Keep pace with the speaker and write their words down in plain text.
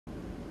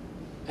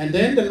And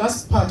then the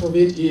last part of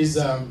it is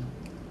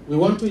we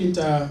want to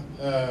involve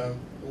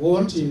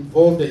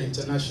the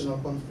international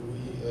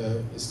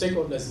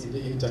stakeholders in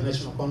the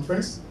international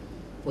conference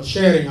for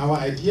sharing our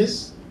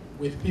ideas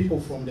with people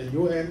from the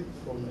UN,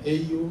 from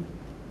AU,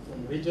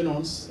 from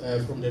regions,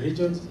 from the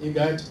regions,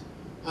 IGAD,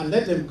 and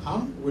let them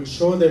come. We'll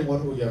show them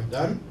what we have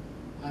done.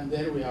 And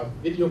then we have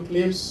video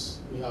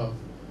clips, we have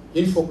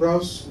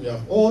infographics, we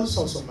have all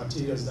sorts of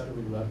materials that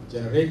we have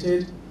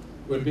generated.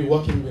 We'll be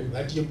working with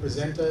radio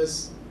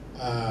presenters,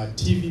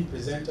 TV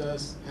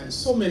presenters, and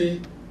so many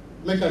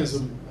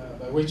mechanisms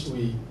by which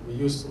we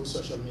use through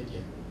social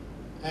media.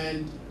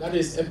 And that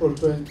is April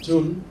to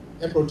June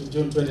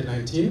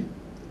 2019.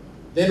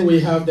 Then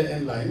we have the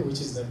end line, which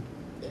is the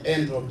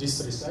end of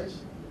this research,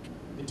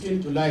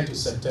 between July to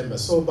September.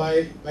 So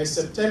by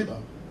September,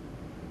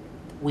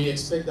 we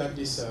expect that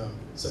this,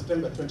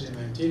 September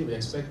 2019, we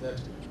expect that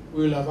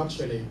we will have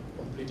actually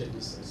completed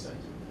this research.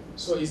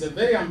 So it's a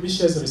very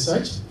ambitious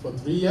research for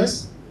 3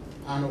 years.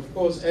 And of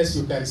course, as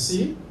you can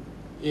see,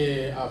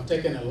 I've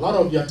taken a lot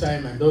of your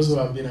time, and those who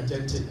have been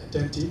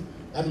attentive,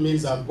 that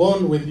means I've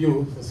gone with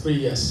you for 3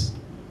 years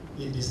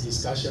in this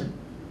discussion.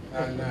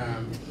 And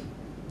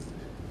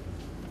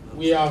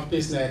we have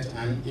PeaceNet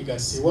and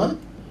IDRC-1.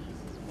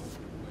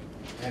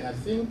 And I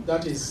think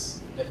that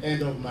is the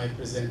end of my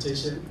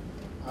presentation.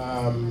 2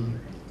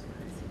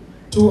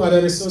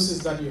 other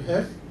resources that you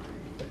have: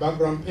 the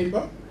background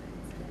paper,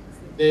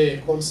 the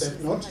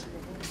concept note,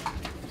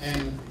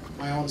 and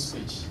my own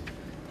speech,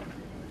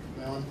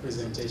 my own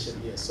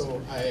presentation here.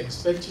 So I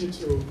expect you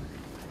to,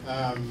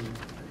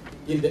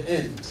 in the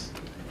end,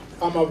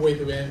 come up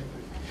with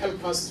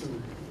help us to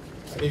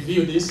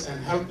review this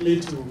and help me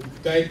to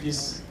guide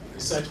this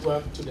research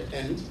work to the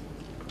end.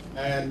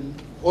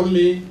 And hold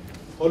me,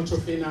 hold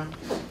Trofina,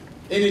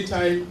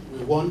 anytime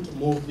we want to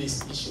move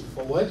this issue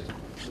forward,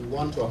 we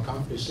want to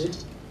accomplish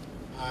it.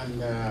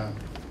 And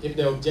if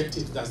the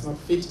objective does not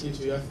fit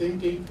into your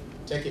thinking,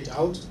 take it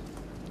out,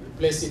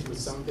 replace it with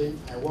something.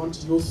 I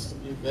want youth to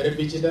be very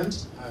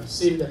vigilant. I've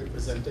seen the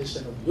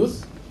representation of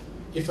youth.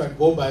 If I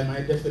go by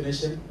my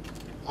definition,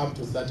 up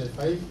to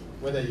 35,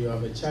 whether you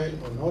have a child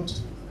or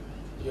not,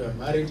 you are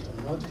married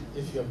or not,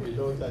 if you're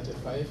below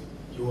 35,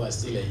 you are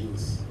still a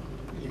youth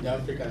in the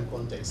African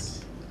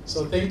context.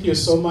 So thank you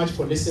so much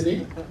for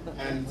listening,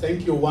 and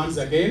thank you once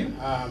again.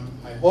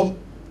 I hope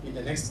in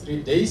the next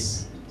 3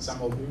 days,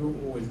 some of you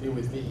who will be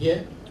with me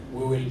here,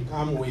 we will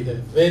come with a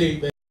very,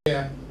 very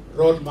clear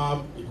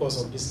roadmap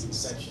because of this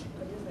inception.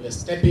 We are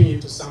stepping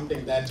into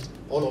something that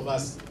all of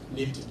us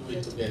need to do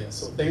it together.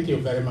 So thank you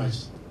very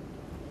much.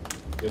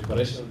 The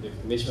operational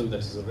definition that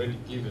is already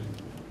given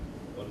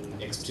on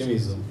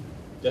extremism,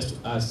 just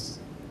to ask,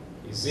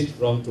 is it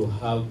wrong to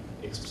have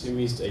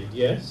extremist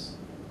ideas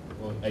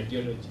or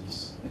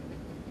ideologies?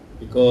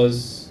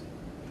 Because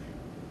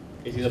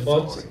it is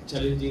about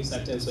challenging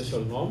certain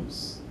social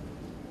norms,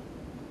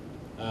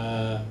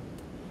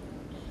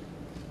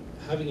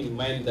 having in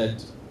mind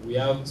that we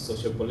have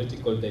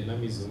socio-political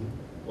dynamism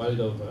world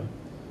over,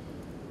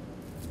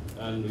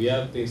 and we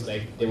have things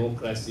like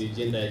democracy,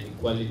 gender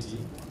equality,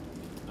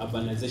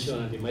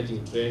 urbanization and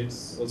emerging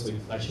trends, also in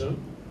fashion.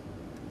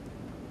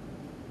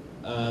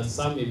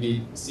 Some may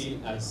be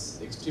seen as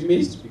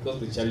extremists because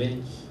they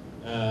challenge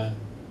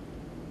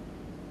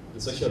the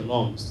social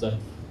norms that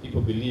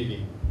people believe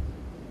in.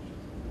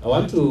 I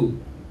want to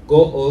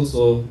go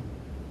also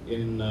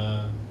in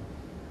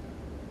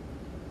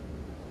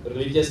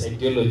religious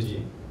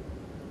ideology.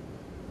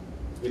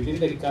 Within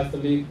the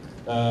Catholic,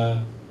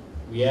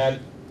 we had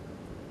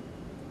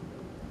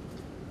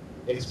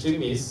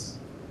extremists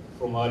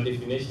from our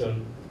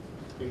definition,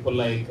 people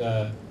like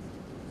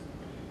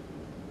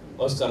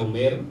Oscar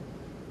Romero,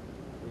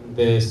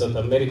 the South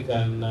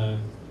American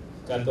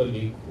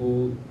Catholic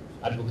who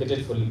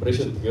advocated for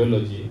liberation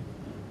theology.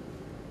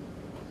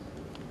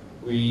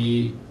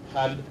 We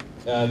had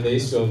the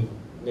issue of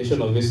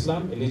Nation of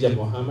Islam, Elijah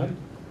Muhammad,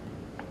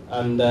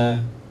 and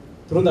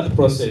through that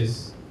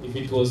process, if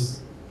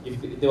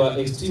there were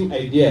extreme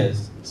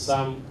ideas,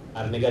 some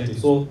are negative.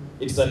 So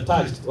it's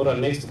attached or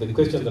annexed to the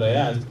question that I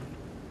asked: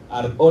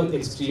 are all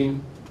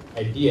extreme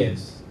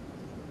ideas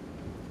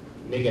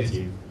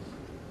negative?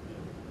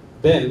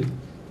 Then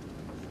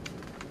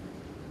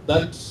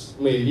that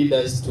may lead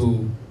us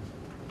to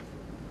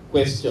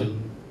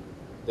question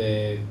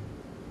the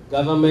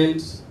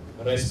government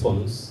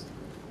response.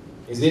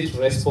 Is it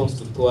response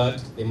to thwart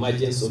the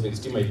emergence of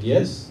extreme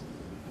ideas,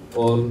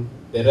 or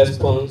the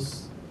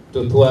response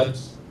to thwart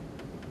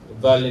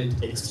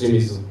violent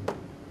extremism?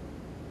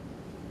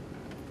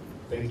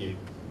 Thank you.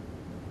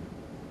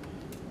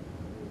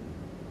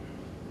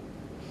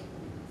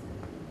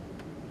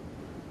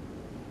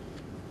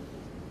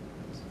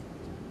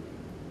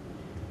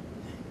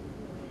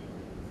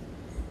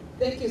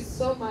 Thank you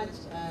so much,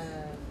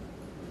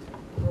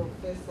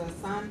 Professor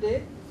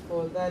Sande,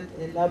 for that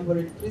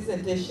elaborate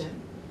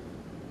presentation.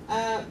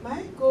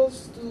 Mine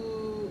goes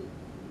to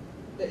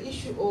the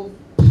issue of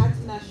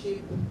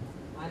partnership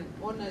and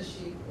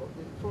ownership of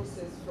the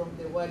process from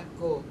the word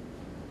go.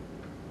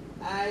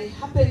 I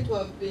happen to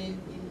have been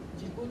in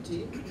Djibouti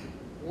Kuti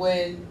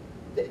when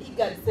the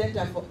IGAD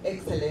Center for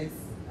Excellence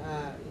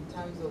in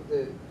terms of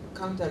the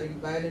countering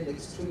violent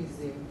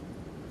extremism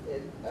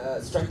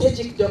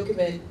strategic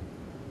document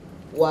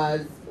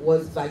was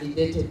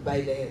validated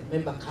by the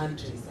member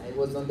countries. I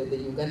was under the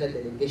Uganda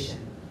delegation.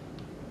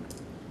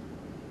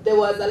 There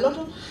was a lot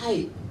of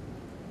hype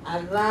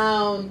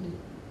around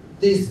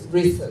this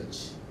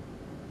research.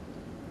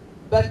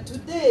 But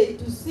today,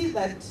 to see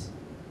that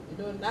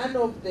none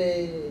of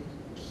the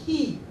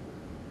key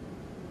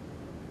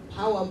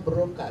power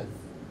brokers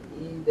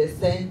in the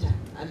center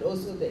and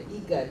also the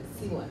IGAD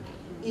C1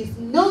 is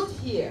not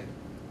here,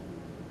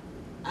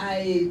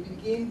 I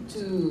begin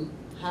to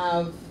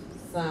have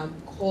some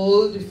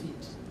cold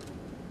feet.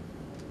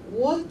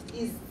 What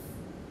is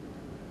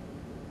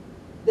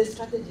the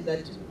strategy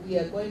that we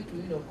are going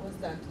to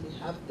constantly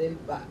have them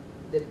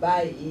the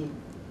buy-in?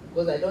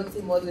 Because I don't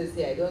see Moses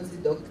here, I don't see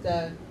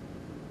Doctor,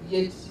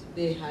 yet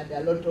they had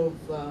a lot of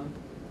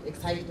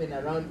excitement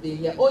around being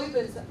here, or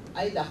even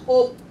either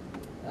Hope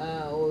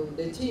or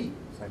the team.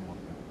 Simon.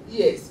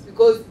 Yes,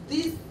 because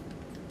this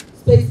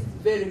space is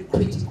very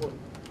critical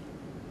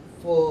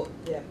for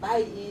their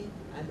buy-in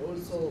and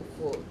also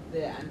for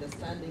their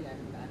understanding and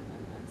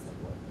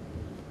support.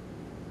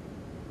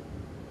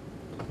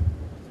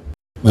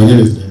 My name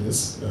is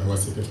Dennis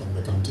Wasike from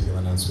the County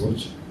Governance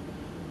Watch.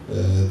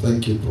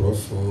 Thank you, Prof,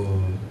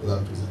 for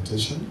that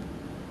presentation.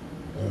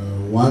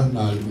 One,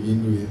 I'll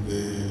begin with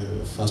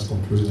the first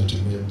conclusion that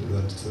you made,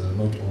 that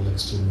not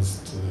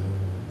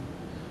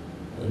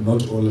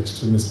all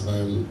extreme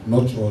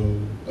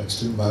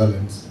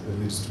violence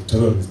leads to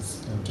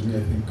terrorists. And to me,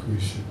 I think we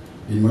should,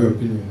 in my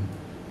opinion,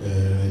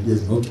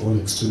 yes, not all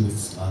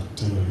extremists are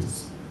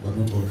terrorists, but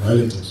not all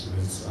violent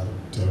extremists are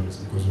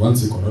terrorists. Because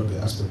once you connote the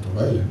aspect of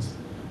violence,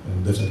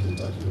 then definitely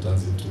it actually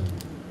turns into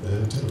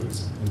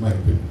terrorism, in my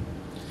opinion.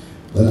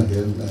 Then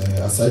again,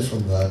 aside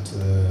from that,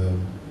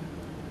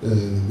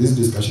 this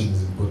discussion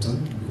is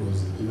important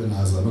because even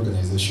as an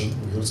organization,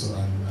 we also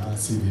run a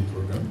CVE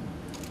program,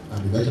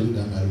 and we've actually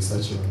done a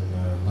research on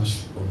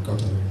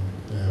countering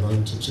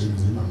violent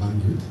extremism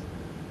among youth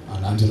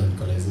and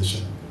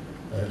anti-radicalization.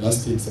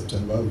 Last year in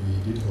September, we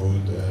did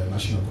hold a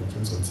national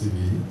conference on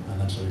CVE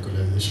and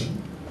anti-radicalization,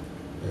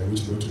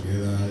 which brought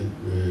together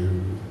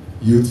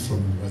youth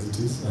from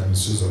universities and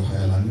institutes of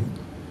higher learning.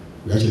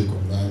 We actually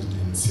converged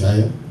in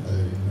Siaya, in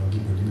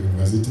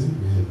University.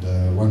 We had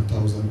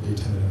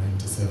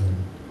 1,897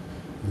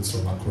 youths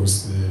from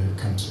across the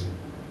country.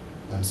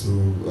 And so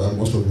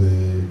most of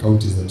the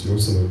counties that you're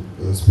also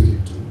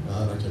speaking to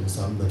are actually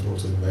some that were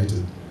also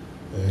invited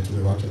to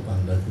the workshop,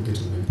 and I think it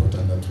will be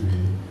important that we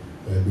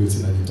build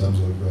synergy in terms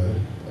of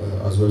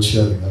as well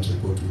sharing that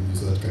report with you,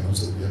 so that can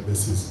also be a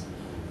basis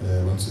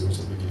once we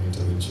also begin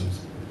interventions.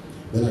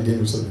 Then again,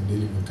 we've also been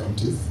dealing with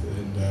counties,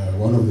 and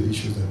one of the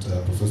issues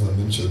that Professor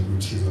mentioned,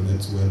 which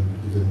resonates well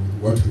even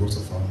with what we also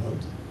found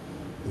out,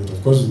 that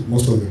of course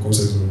most of the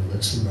causes of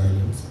extreme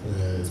violence,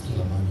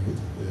 especially among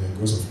youth,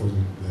 goes of course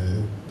with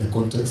the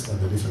context and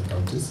the different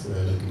counties,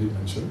 like you did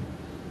mention.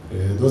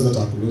 Those that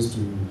are close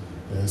to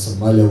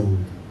Somalia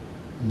would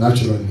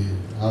naturally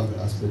have the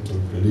aspect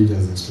of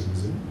religious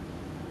extremism.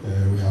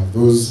 We have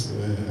those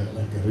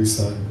like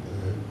Garissa,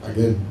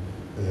 again,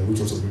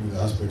 which also bring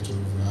the aspect of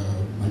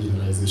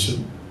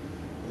marginalization.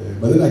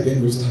 But then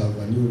again, we also have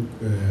a new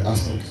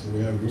aspect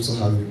where we're also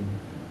having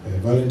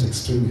violent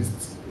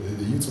extremists.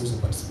 The youth also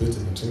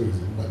participating in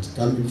terrorism, but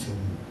coming from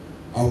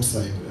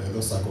outside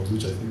those circles,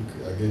 which I think,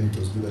 again, it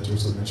was good that you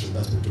also mentioned the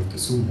aspect of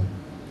Kisumu.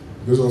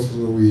 Because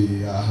also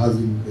we are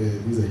having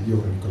this idea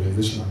of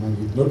radicalization among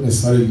youth, not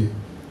necessarily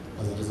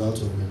as a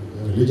result of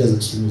religious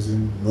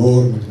extremism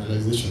nor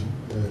marginalization,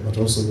 but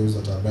also those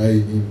that are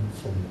buying in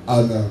from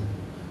other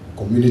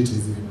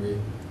communities,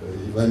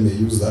 if I may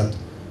use that,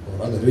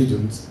 or other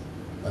regions.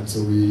 And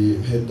so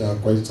we had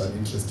quite an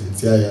interest in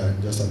Siaya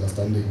and just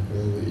understanding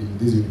in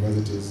these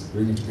universities,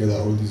 bringing together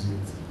all these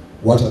youth,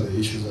 what are the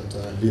issues that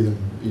lead them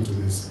into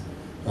this.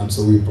 And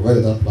so we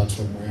provided that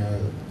platform where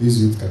these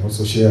youth can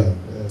also share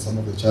some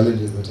of the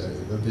challenges that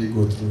they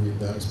go through in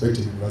their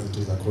respective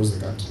universities across the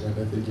country. And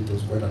I think it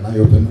was quite an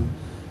eye-opener, and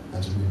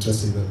it will be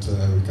interesting that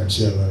we can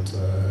share that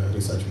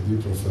research with you,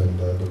 Prof. and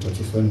Dr.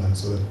 Trufen, and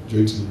so that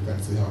jointly we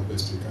can see how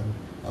best we can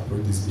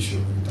approach this issue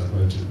of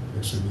violent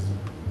extremism.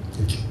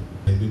 Thank you.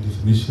 The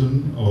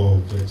definition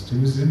of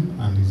extremism,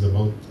 and is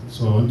about,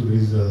 so I want to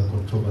raise a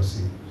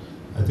controversy.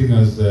 I think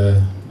as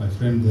my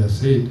friend there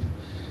said,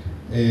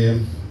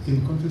 in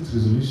conflict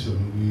resolution,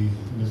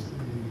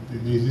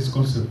 there is this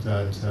concept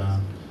that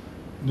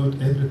not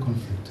every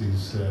conflict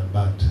is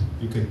bad.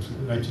 You can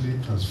actually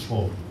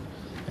transform.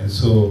 And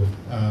so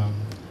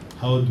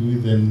how do we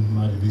then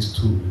marry these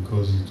two?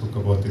 Because you talk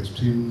about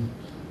extreme,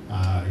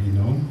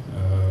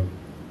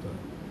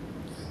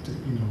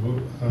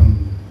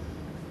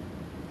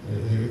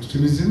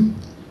 extremism,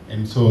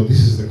 and so this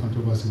is the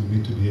controversy we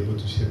need to be able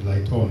to shed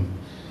light on.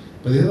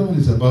 But the other one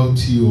is about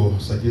your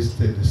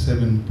suggested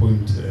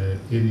 7-point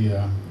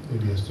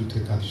areas to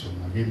take action.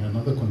 Again,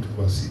 another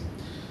controversy.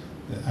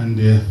 And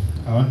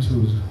I want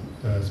to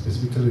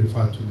specifically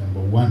refer to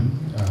number one,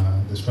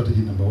 the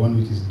strategy number one,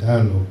 which is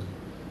dialogue.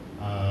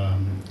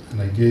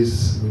 And I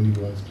guess when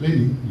you were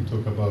explaining, you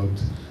talk about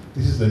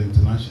this is an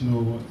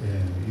international,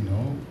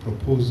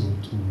 proposal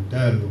to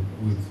dialogue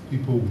with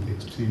people with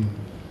extreme,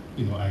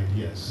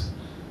 ideas.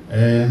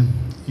 In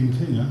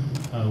Kenya,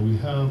 we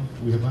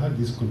have had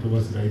this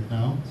controversy right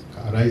now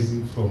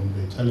arising from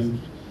the challenge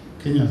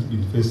Kenya has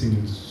been facing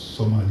in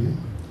Somalia,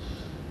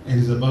 and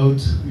it's about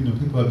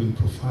people have been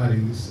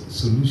profiling these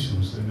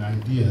solutions and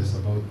ideas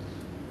about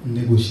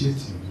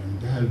negotiating and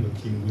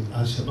dialoguing with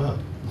Al-Shabaab.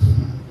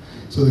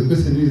 So the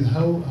question is,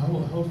 how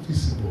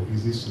feasible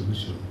is this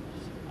solution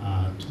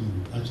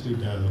to actually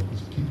dialogue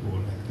with people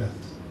like that?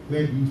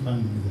 Where do you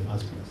find them in the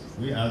first place?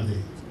 Where are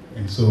they?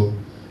 And so,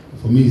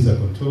 for me, it's a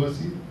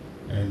controversy,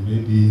 and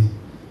maybe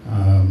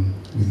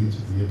we need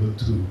to be able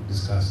to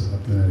discuss as a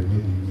plenary.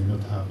 Maybe we may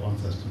not have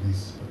answers to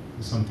this, but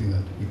it's something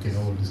that we can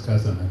all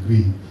discuss and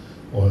agree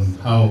on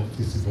how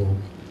feasible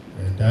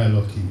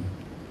dialoguing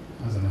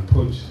as an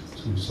approach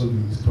to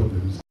solving these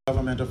problems.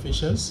 Government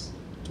officials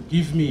to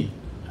give me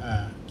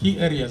key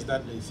areas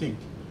that they think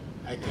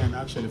I can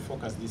actually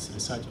focus this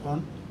research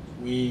on.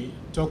 We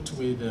talked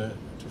with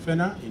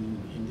Trufena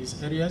in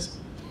these areas,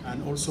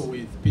 and also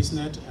with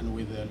PeaceNet and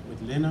with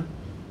Lena.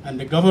 And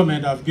the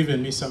government have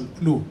given me some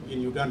clue,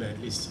 in Uganda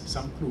at least,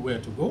 some clue where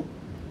to go,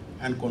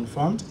 and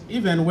confirmed.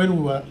 Even when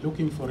we were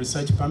looking for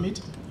research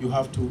permit, you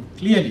have to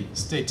clearly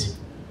state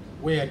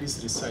where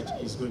this research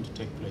is going to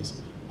take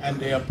place. And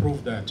they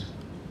approved that.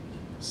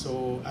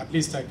 So at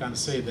least I can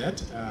say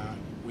that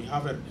we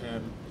have a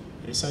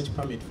research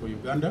permit for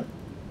Uganda.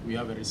 We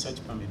have a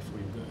research permit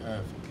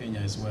for Kenya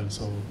as well.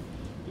 So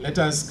let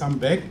us come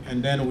back,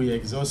 and then we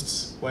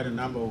exhaust quite a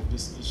number of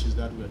these issues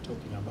that we are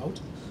talking about.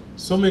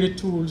 So many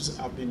tools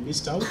have been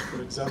missed out.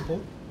 For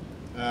example,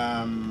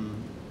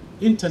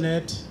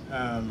 internet,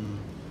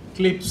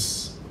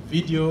 clips,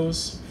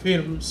 videos,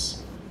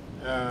 films,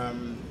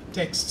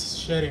 texts,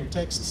 sharing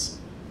texts,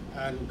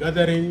 and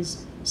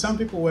gatherings. Some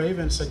people were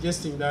even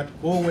suggesting that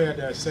go where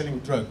they're selling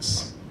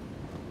drugs,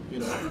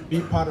 be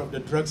part of the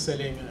drug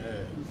selling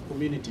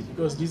community,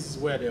 because this is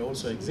where they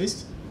also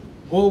exist.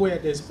 Go where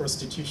there's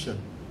prostitution.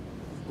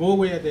 Go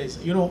where there's,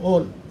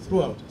 all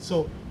throughout.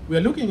 So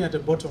we're looking at a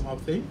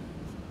bottom-up thing,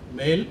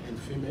 male and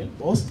female,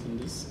 both in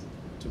this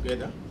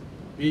together.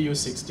 BU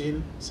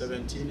 16,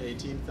 17,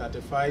 18,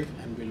 35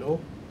 and below.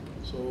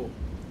 So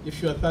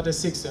if you're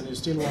 36 and you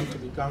still want to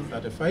become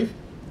 35,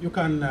 you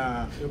can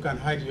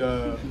hide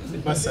your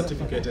birth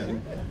certificate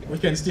and we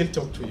can still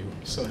talk to you.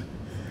 So,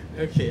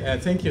 okay,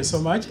 thank you so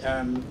much.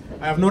 I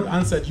have not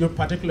answered you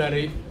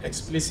particularly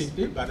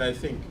explicitly, but I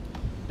think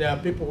there are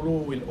people who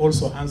will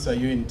also answer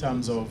you in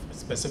terms of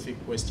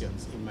specific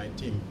questions in my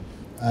team.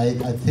 I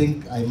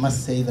think I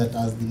must say that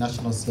as the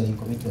National Steering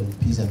Committee on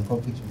Peace and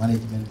Conflict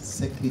Management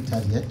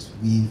Secretariat,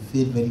 we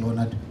feel very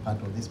honored to be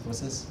part of this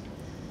process.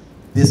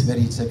 This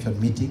very Inception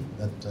meeting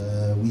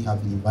that we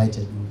have been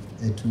invited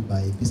to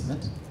by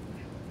PeaceNet.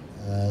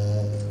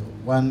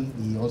 One,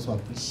 we also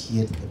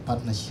appreciate the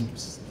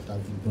partnerships that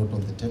have been brought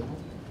on the table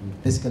to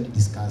basically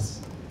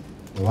discuss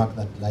the work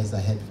that lies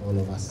ahead for all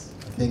of us.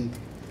 I think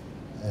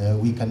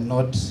we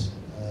cannot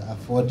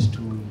afford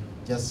to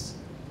just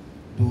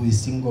do a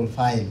single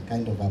file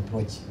kind of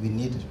approach. We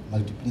need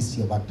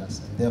multiplicity of actors,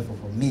 and therefore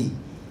for me,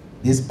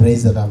 these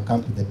brains that have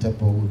come to the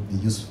table would be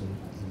useful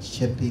in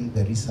shaping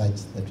the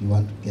research that we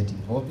want to get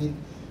involved in,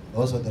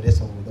 also the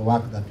rest of the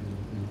work that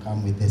will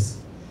come with this.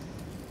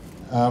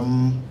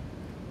 And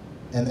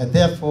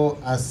therefore,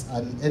 as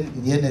the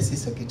NSC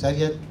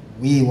Secretariat,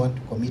 we want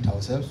to commit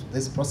ourselves to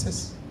this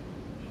process.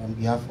 On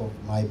behalf of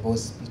my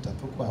boss, Peter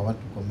Tuko, I want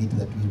to commit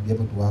that we will be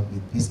able to work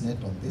with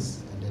PeaceNet on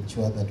this and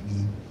ensure that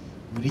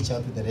we reach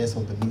out to the rest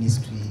of the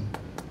ministry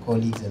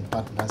colleagues and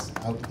partners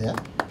out there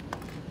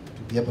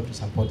to be able to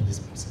support this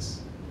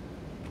process.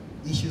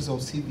 Issues of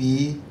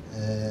CVE,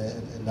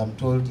 and I'm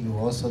told you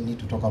also need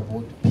to talk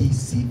about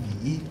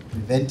PCVE,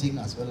 preventing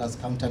as well as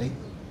countering,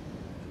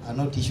 are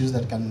not issues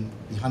that can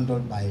be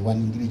handled by one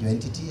individual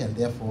entity, and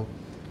therefore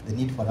the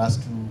need for us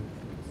to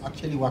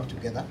actually work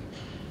together.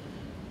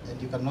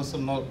 And you can also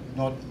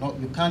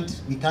we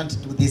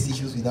can't do these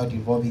issues without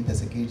involving the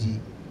security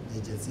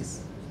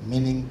agencies,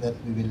 meaning that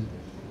we will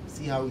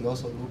see how we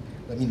also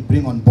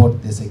bring on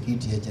board the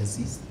security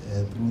agencies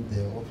through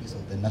the Office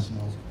of the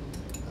National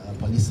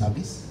Police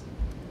Service.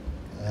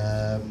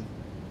 I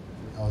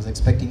was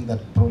expecting that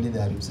probably they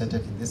are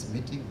represented in this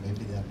meeting,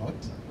 maybe they are not.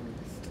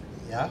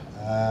 Yeah,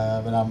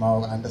 but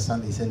I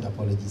understand they sent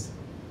apologies.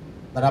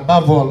 But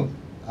above all,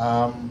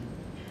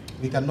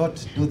 we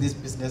cannot do this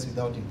business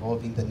without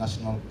involving the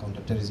National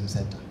Counterterrorism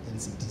Center,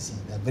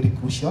 NCTC. They are very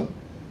crucial.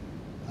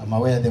 I'm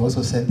aware they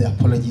also sent the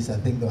apologies. I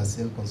think they were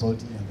still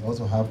consulting, and they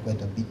also have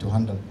quite a bit to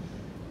handle.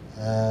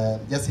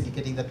 Just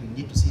indicating that we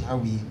need to see how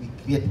we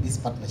create these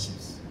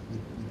partnerships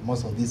with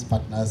most of these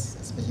partners,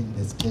 especially in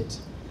the state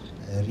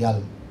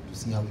realm, to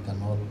see how we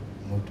can all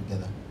move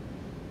together.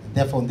 And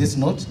therefore, on this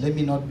note, let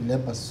me not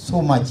belabor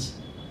so much.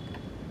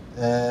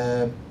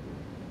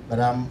 But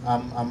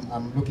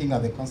I'm looking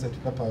at the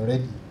concept paper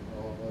already,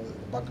 or the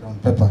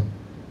background paper.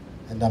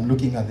 and I'm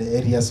looking at the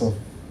areas of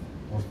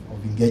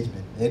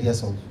engagement,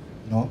 areas of,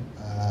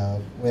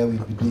 where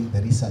we'll be doing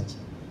the research.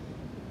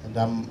 And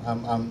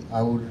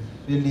I would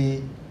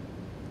really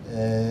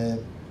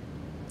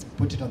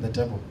put it on the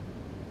table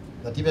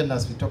that even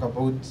as we talk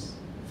about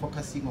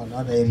focusing on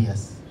other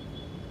areas,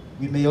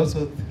 we may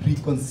also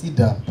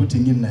reconsider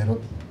putting in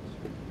Nairobi.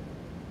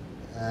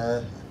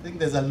 I think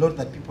there's a lot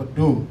that people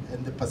do,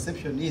 and the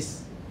perception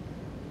is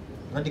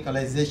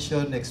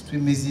radicalization,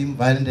 extremism,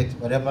 violent,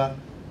 whatever,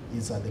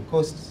 is at the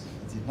coast,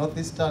 it's in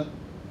Northeastern,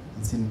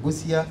 it's in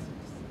Busia,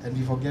 and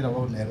we forget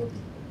about Nairobi.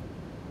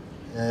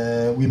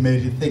 We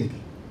may rethink.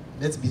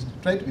 Let's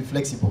try to be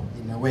flexible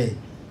in a way,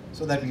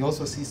 so that we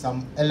also see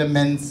some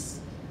elements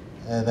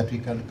that we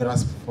can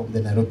grasp from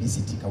the Nairobi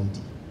City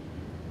County.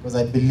 Because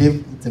I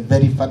believe it's a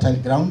very fertile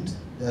ground.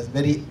 There's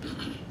very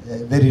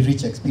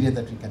rich experience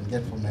that we can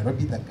get from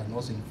Nairobi that can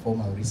also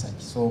inform our research.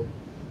 So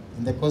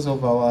in the course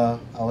of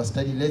our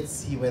study, let's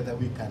see whether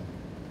we can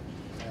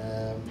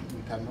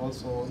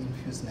also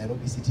infuse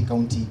Nairobi City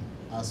County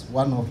as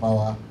one of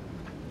our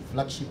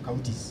flagship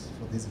counties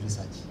for this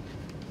research.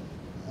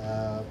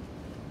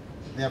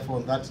 Therefore,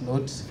 on that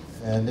note,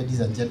 ladies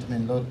and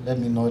gentlemen, let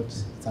me note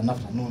it's an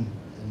afternoon,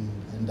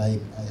 and I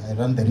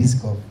run the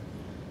risk of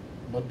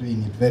not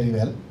doing it very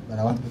well, but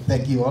I want to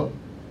thank you all,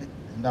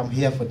 and I'm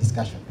here for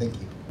discussion. Thank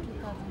you.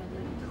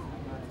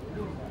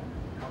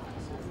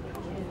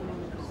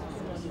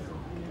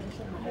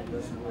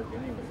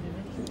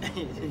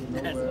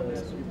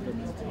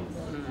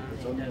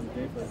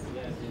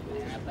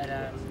 But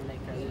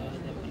like the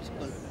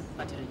political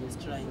party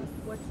registering.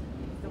 What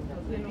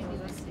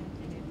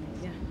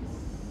yeah,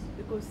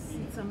 because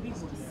it's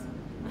ambiguous.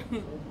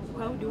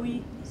 How do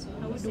we,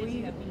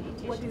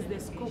 what is the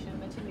scope?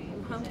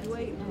 How do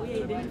we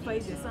identify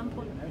the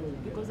sample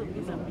because of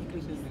these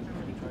ambiguities?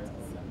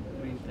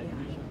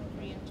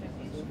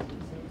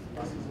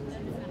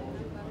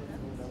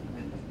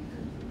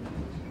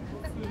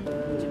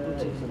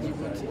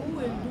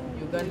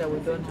 Uganda, we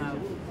don't have.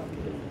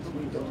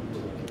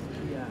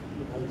 Yeah.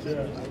 I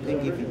think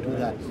if you do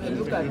that, then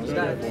Look at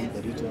that.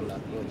 the regional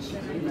approach.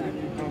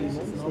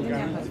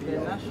 Kenya has the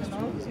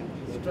national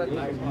strategy.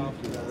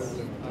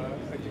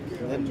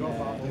 Then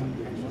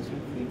I'm also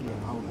thinking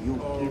how you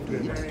do it.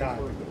 There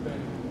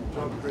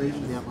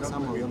are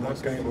some of them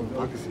also from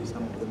policy,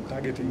 some of them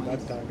targeting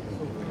that target.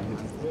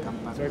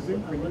 So I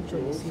think we need to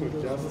also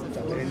just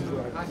challenge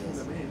that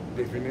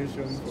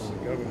definition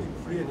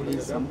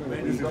from the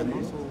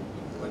government.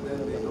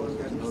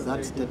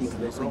 That study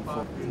can also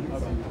inform.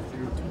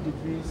 2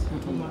 degrees,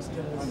 2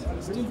 masters,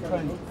 still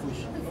trying to push,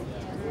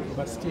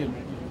 but still,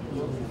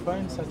 you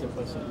find such a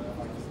person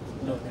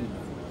not really.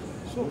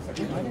 So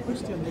my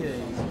question here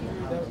is,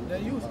 the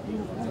youth, you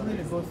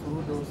really go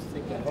through those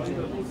thick and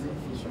thin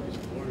issues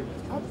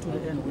up to the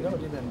end without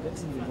even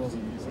getting involved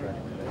in this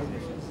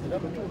radicalization.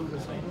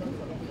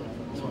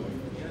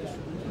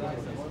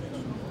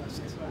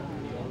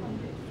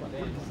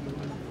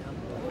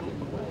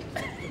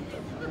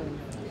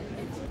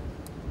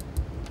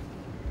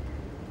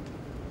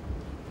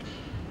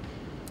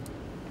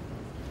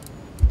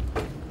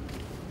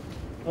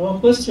 Our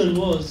question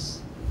was,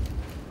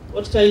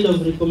 what kind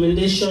of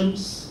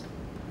recommendations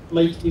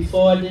might be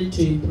forwarded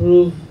to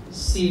improve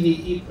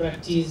CVE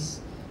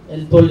practice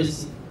and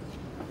policy,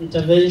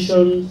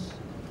 interventions,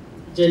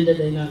 gender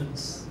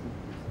dynamics?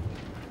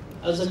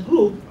 As a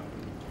group,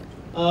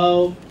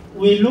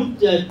 we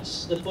looked at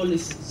the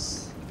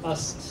policies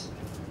first,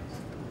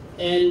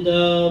 and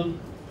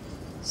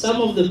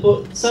some of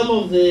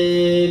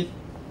the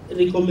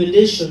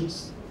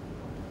recommendations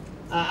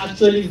are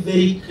actually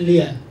very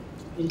clear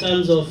in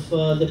terms of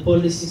the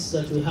policies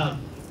that we have.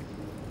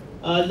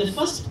 The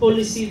first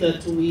policy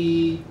that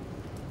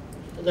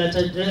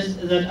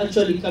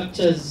actually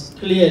captures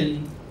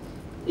clearly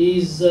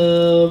is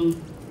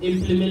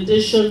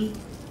implementation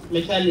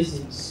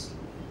mechanisms,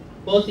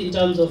 both in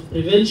terms of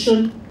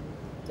prevention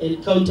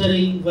and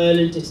countering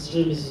violent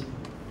extremism.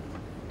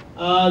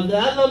 The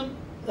other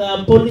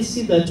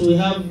policy that we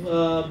have,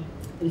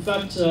 in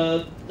fact,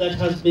 that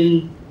has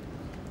been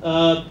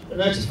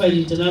ratified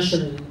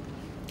internationally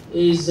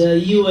is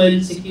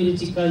UN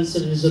Security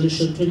Council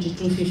Resolution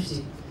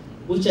 2250,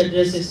 which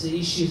addresses the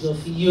issues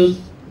of youth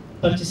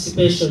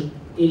participation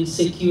in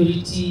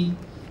security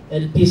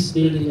and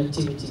peace-building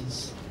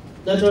activities.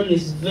 That one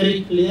is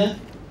very clear,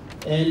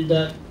 and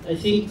I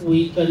think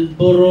we can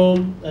borrow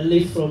a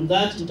leaf from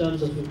that in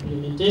terms of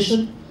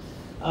implementation.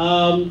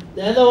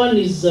 The other one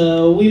is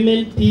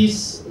Women,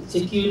 Peace,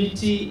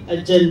 Security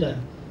Agenda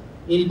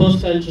in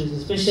both countries,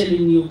 especially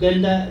in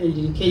Uganda and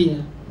in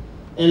Kenya,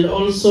 and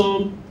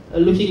also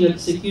looking at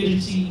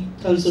Security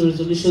Council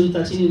Resolution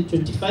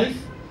 1325,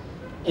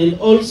 and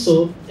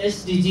also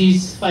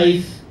SDGs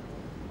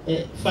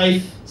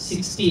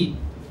 516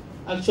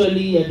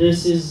 actually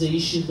addresses the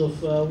issues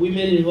of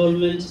women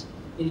involvement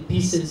in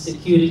peace and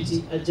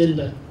security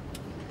agenda.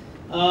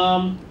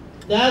 The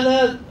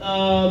other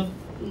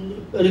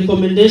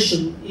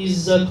recommendation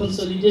is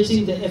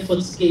consolidating the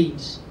efforts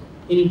gained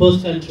in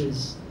both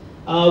countries.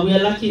 We are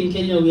lucky in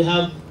Kenya, we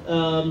have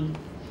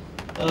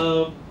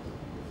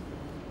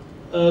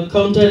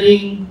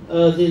countering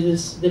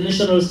the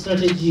national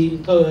strategy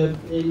in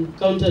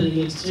countering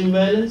extreme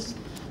violence.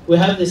 We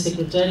have the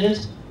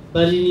Secretariat,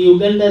 but in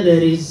Uganda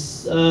there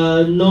is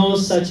no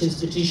such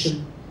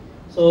institution.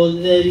 So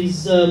there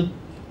is a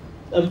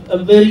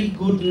very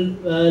good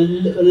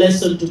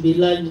lesson to be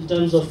learned in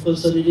terms of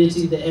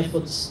consolidating the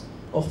efforts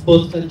of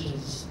both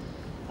countries.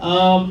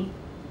 The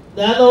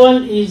other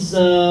one is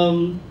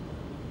the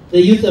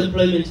Youth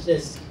Employment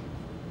Desk.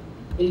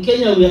 In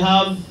Kenya we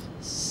have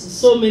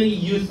so many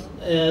youth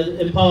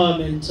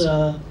empowerment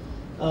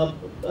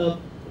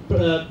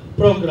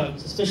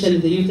programs, especially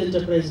the Youth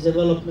Enterprise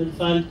Development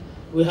Fund.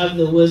 We have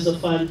the Wezo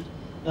Fund.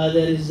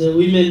 There is the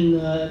Women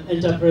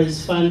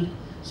Enterprise Fund.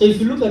 So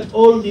if you look at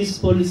all these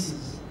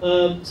policies,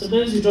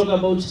 sometimes you talk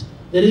about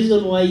the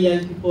reason why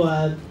young people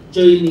are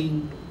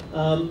joining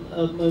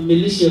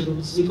militia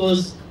groups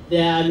because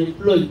they are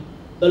unemployed.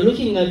 But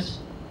looking at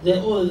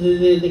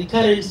the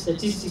current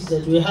statistics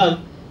that we have,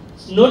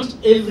 not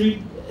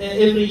every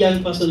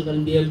young person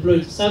can be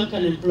employed. Some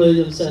can employ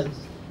themselves.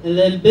 And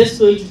the best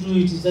way to do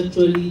it is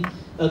actually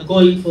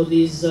going for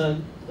these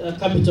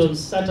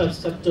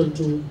startups capital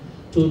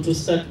to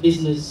start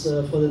business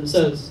for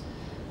themselves.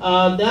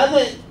 The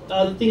other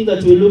thing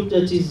that we looked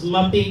at is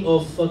mapping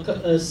of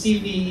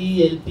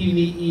CVE and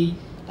PVE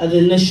at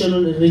the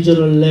national and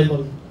regional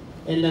level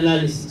and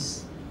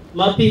analysis.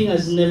 Mapping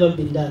has never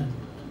been done.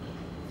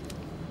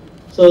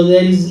 So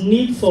there is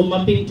need for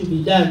mapping to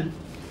be done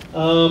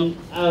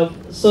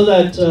so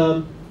that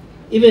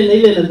even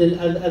at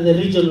the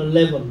regional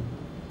level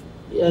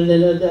and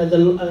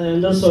then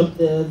and also at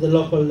the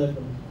local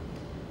level.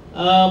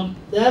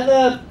 The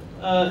other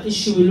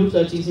issue we looked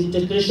at is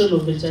integration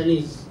of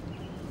returnees.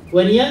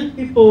 When young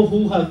people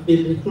who have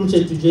been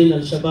recruited to join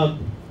Al-Shabaab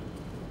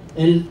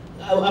and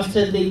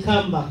after they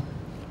come back,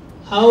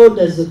 how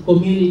does the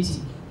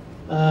community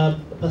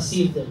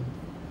perceive them?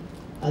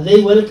 Are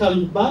they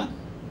welcomed back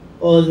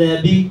or they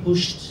are being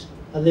pushed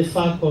at the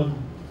far corner?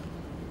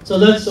 So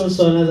that's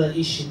also another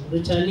issue.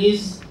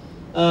 Returnees,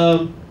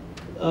 the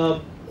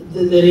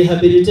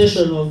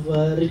rehabilitation of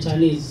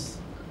returnees.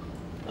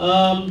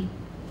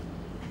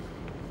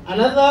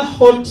 Another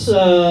hot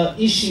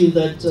issue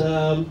that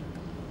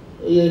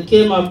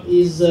came up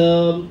is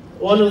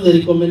one of the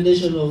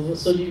recommendations of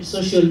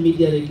social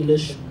media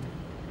regulation.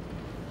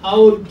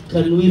 How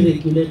can we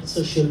regulate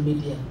social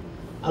media?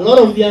 A lot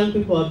of young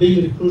people are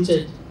being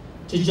recruited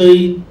to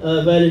join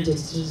violent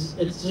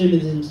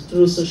extremism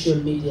through social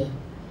media,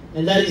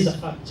 and that is a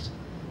fact.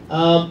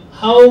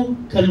 How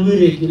can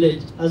we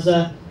regulate as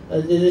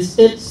the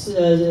states?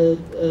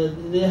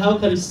 How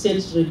can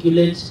states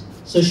regulate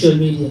social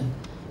media?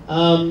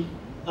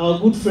 Our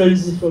good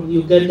friends from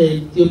Uganda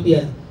and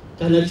Ethiopia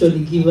can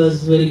actually give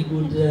us very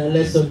good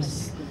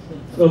lessons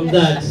from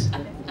that.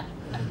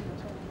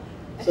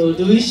 So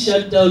do we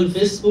shut down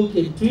Facebook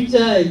and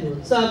Twitter and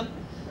WhatsApp?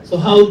 So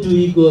how do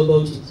we go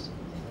about it?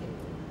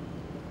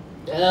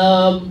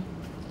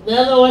 The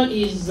other one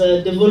is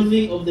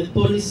devolving of the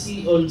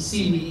policy on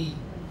CVE.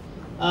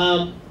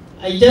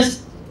 I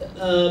just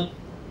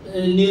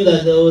knew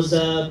that there was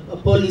a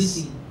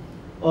policy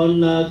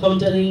on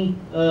countering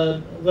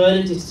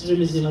violent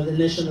extremism at the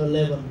national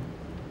level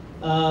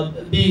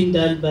being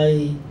done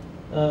by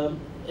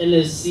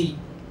NSC.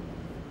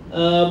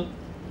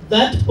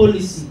 That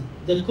policy,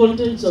 the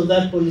contents of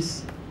that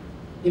policy,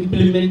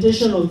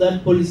 implementation of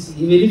that policy,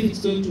 even if it's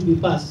going to be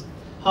passed,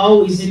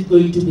 how is it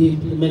going to be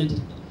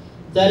implemented?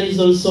 That is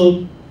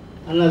also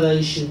another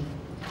issue.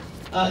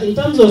 In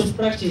terms of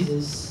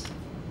practices,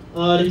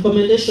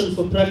 recommendation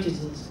for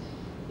practices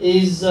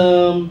is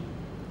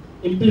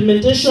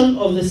implementation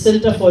of the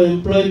Center for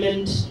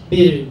Employment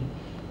Bureau,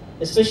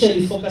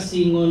 especially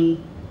focusing on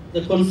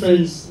the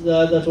conference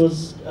that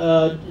was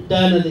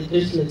done at the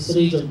Great Lakes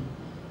region.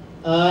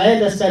 I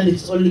understand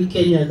it's only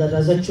Kenya that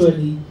has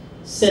actually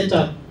set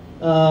up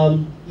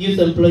Youth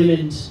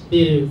Employment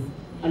Bureau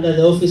under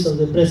the Office of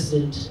the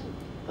President.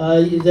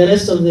 The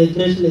rest of the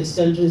Great Lakes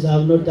countries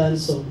have not done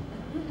so.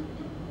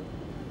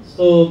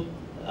 So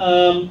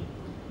the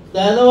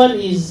other one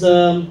is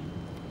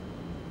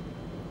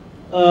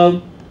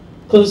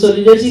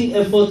consolidating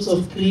efforts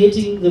of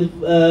creating the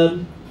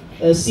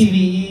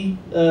CVE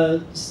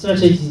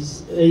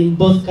strategies in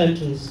both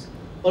countries.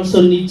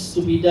 Also needs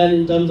to be done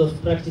in terms of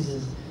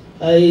practices.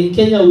 In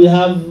Kenya we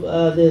have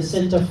the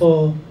Center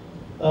for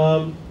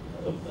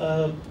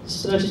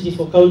Strategy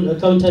for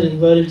Countering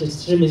Violent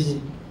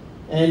Extremism,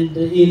 and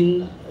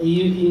in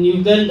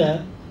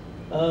Uganda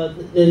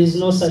there is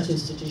no such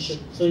institution.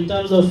 So in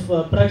terms of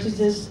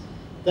practices,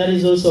 that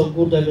is also a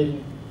good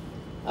avenue.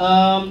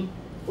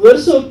 We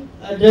also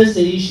address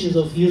the issues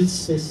of youth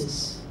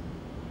spaces.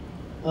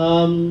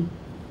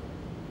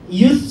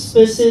 Youth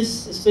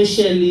spaces,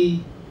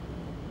 especially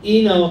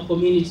in our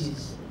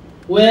communities.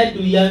 Where do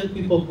young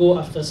people go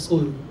after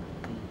school?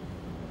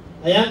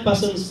 A young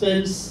person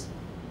spends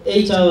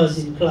 8 hours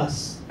in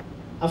class.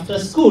 After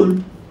school,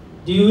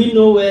 do we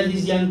know where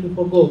these young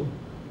people go?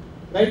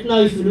 Right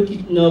now, if you look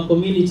in our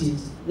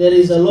communities, there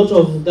is a lot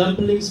of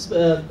gambling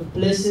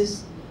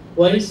places,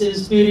 wines and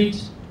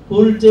spirit,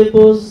 pool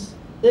tables.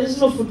 There is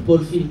no football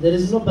field, there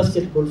is no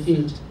basketball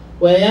field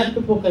where young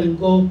people can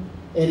go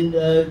and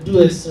do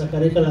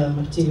extracurricular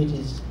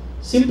activities,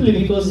 simply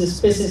because the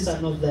spaces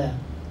are not there.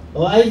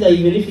 Or either,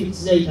 even if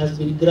it's there, it has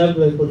been grabbed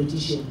by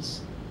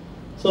politicians.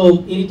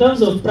 So in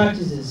terms of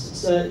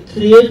practices, it's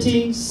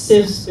creating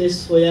safe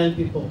space for young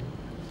people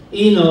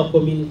in our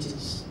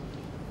communities.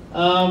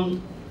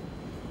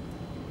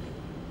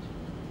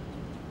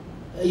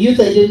 Youth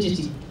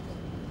identity.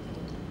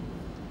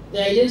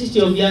 The identity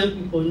of young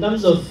people in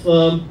terms of,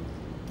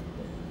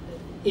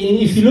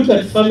 if you look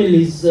at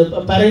families, a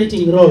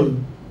parenting role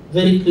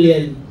very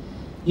clearly,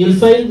 you'll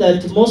find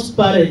that most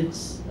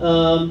parents,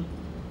 a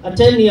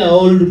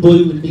 10-year-old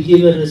boy will be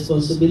given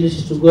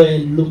responsibility to go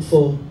and look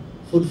for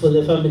food for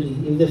the family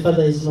if the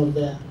father is not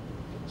there.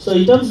 So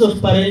in terms of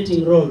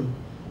parenting role,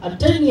 a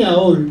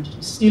 10-year-old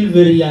is still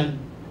very young.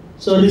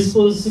 So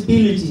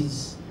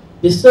responsibilities,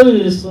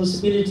 bestowing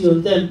responsibility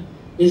on them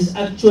is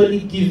actually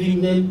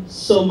giving them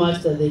so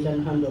much that they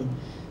can handle.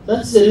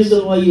 That's the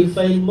reason why you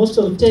find most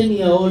of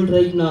 10-year-old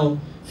right now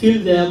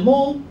feel they are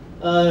more,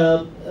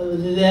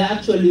 they are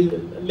actually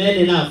men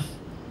enough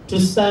to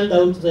stand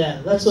out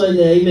there. That's why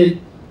they are even,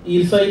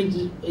 you'll find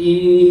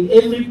in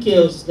every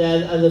chaos they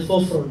are at the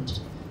forefront.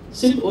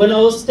 When I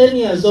was 10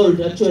 years old,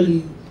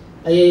 actually,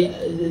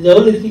 the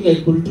only thing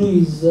I could do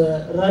is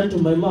run to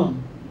my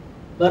mom.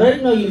 But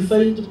right now you'll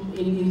find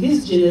in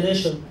this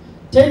generation,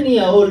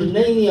 10-year-old,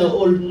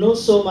 9-year-old know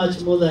so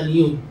much more than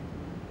you.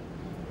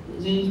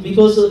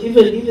 Because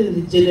even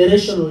the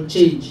generational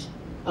change,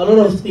 a lot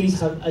of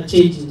things are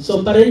changing.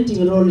 So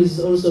parenting role is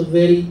also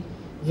very,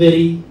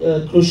 very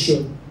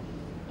crucial.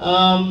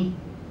 The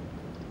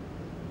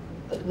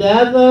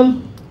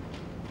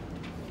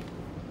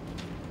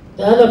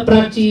other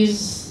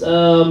practice,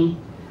 the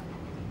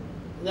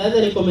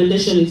other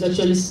recommendation is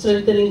actually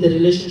strengthening the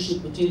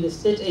relationship between the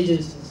state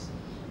agencies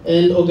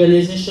and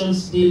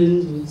organizations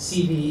dealing with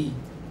CVE.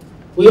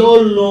 We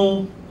all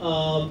know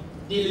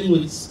dealing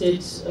with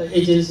state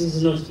agencies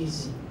is not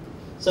easy.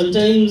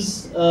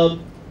 Sometimes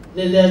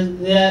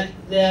there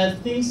are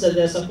things that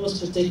they're supposed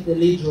to take the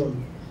lead role,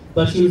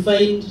 but you'll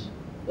find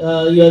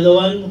you're the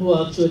one who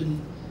are actually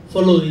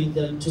following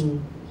them to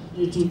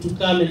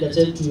come and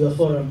attend to your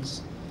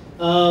forums.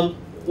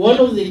 One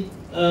of the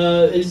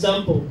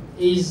example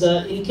is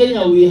in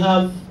Kenya we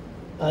have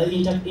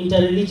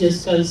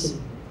Interreligious Council.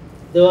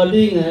 They were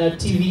doing a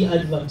TV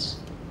advert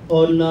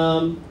on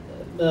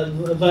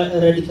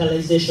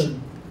radicalization.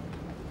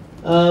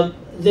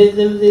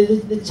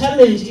 The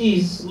challenge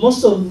is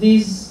most of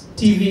these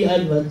TV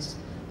adverts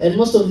and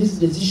most of these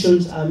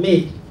decisions are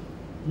made,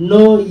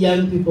 no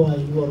young people are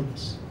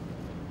involved.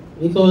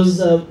 Because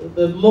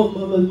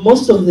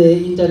most of the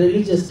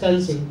Interreligious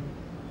Council,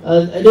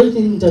 I don't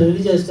think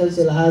Interreligious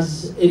Council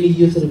has any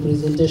youth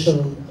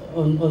representation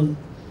on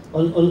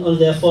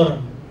their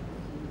forum.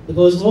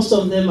 Because most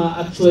of them are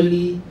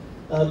actually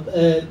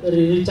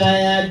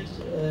retired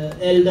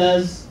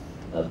elders.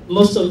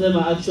 Most of them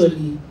are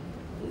actually,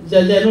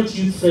 they're not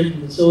youth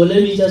friendly. So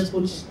let me just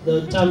put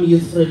the term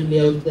youth friendly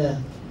out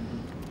there.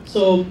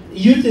 So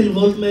youth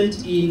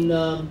involvement in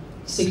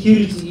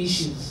security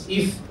issues.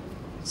 If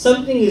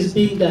something is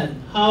being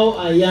done, how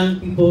are young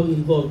people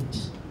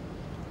involved?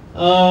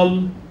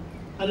 And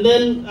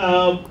then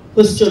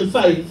question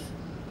 5,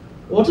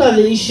 what are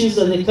the issues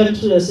that the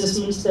country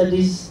assessment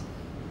studies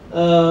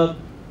have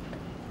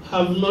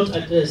not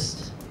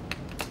addressed?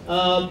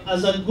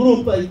 As a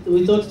group,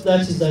 we thought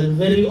that is a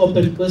very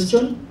open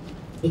question,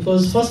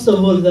 because first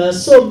of all, there are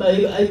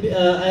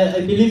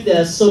I believe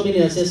there are so many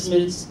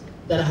assessments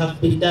that have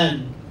been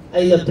done,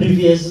 either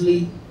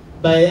previously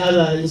by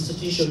other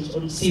institutions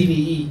on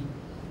CVE.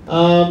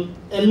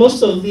 And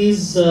most of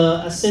these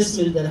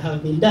assessments that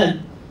have been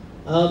done,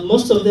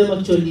 most of them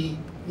actually,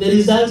 the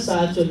results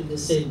are actually the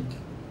same.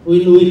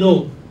 We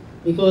know,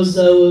 because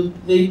the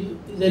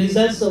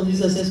results of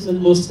this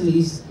assessment mostly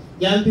is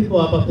young people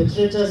are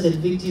perpetrators and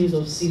victims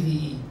of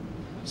CVE.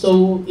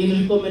 So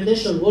in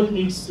recommendation, what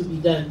needs to be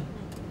done?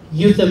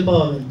 Youth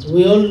empowerment.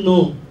 We all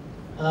know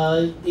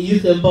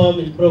youth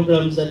empowerment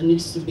programs that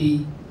needs to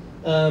be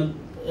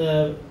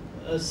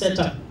set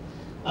up.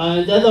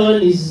 The other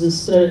one is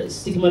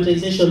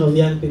stigmatization of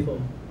young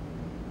people.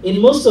 In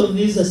most of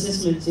these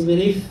assessments, even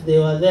if they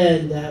were there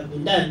and they have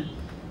been done,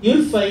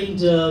 you'll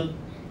find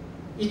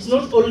it's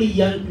not only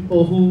young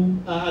people who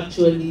are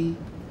actually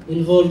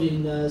involved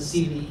in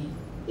CVE,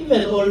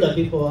 even older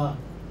people are.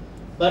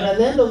 But at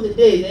the end of the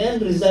day, the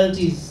end result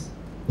is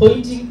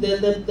pointing,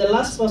 the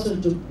last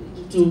person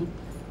to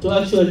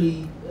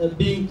actually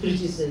being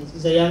criticized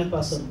is a young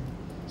person.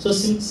 So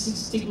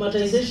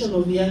stigmatization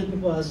of young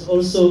people has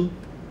also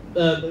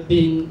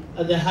been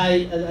at the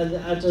high,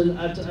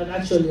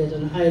 actually at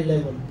a high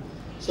level.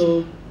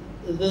 So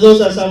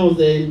those are some of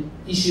the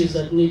issues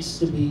that needs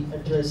to be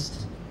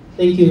addressed.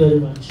 Thank you very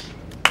much.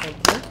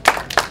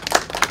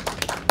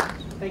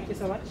 Thank you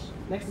so much.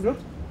 Next group.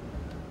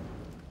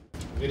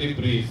 Very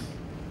brief.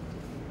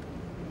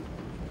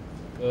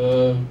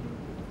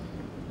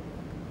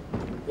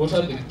 what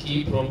are the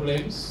key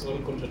problems or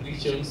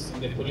contradictions in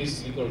the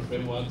police legal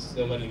frameworks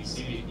governing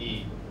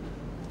CVE?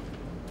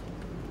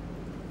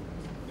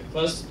 The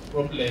first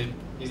problem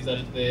is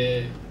that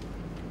the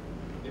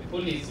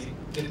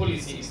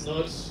policy is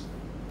not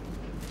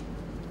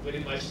very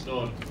much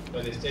known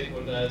by the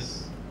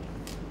stakeholders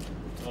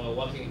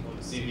working on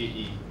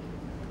CVE.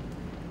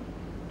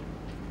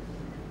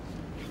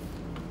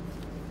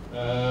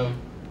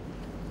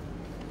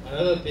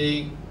 Another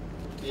thing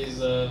is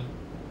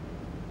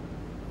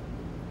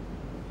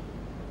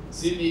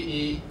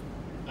CVE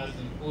has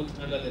been put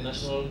under the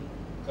National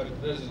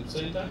Counterterrorism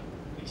Center,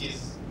 which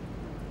is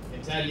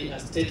entirely a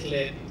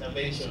state-led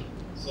intervention.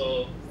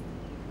 So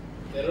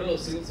the role of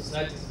civil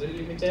society is very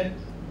limited,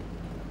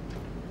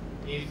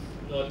 if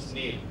not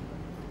nil.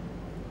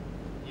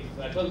 If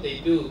at all they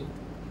do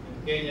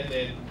in Kenya,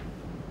 then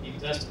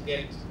it has to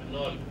get a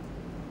nod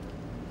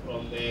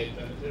from the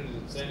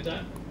Counterterrorism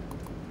Center,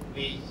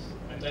 which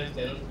at times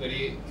they're not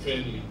very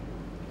friendly.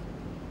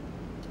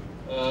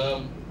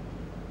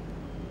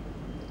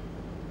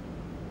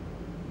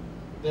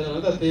 Then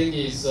another thing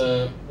is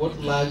what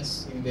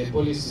lacks in the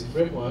policy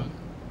framework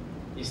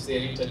is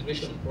the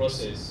integration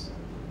process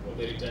of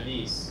the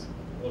returnees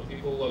or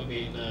people who have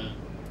been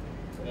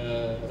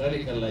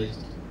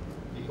radicalized,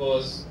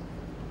 because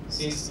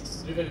since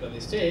it's driven by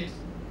the state,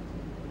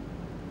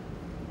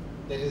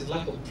 there is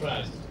lack of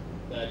trust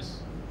that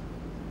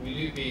will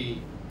you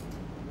be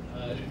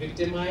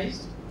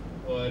re-victimized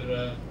or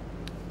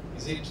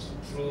is it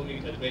true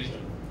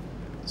integration?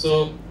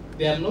 So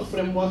there are no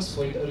frameworks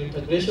for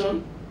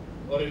integration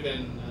or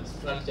even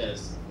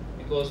structures,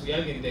 because we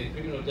have in the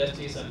criminal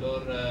justice and or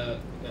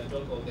we can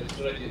talk of the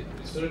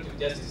restorative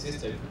justice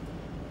system,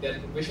 there are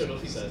probation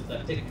officers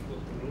that take people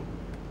through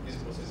this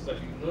process, but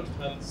we do not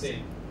have the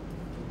same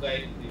to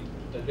guide the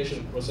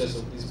integration process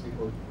of these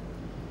people.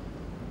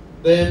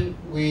 Then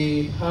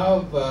we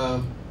have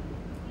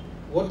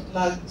what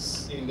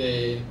lacks in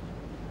the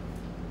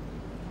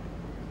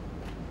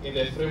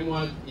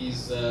framework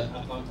is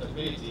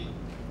accountability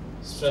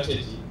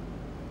strategy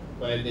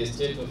by the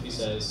state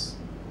officers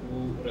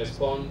who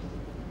respond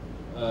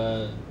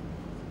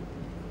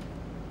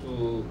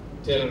to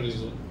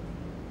terrorism,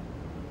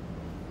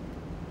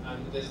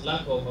 and there's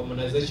lack of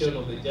harmonization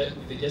of the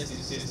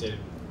justice system.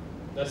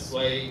 That's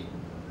why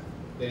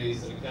there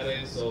is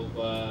recurrence of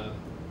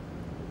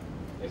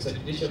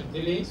extrajudicial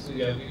killings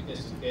we have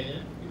witnessed in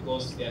Kenya,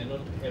 because they are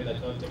not held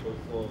accountable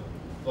for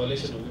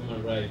violation of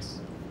human rights.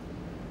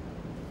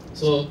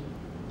 So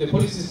the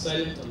policy is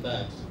silent on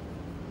that.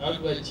 How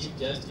do we achieve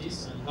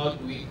justice and how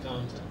do we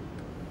counter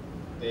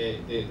the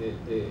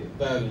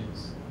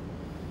violence?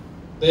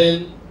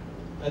 Then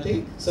I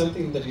think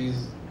something that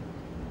is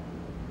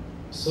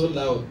so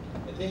loud,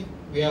 I think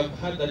we have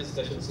had that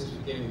discussion since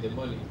we came in the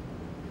morning.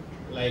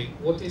 Like,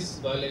 what is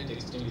violent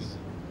extremism?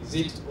 Is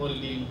it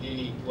only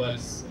leaning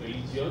towards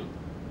religion?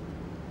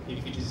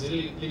 If it is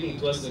really leaning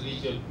towards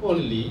religion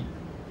only,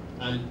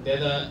 and the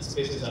other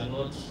spaces are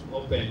not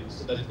open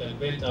so that you can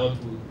vent out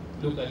to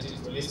look at it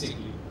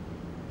holistically,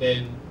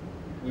 then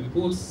we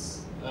put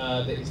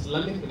the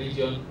Islamic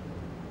religion,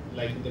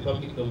 like in the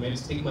public domain,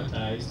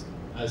 stigmatized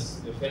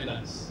as the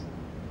offenders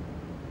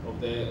of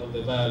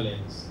the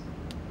violence.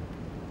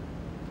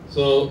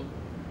 So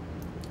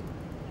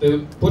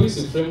the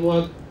policy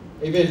framework,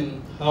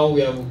 even how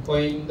we have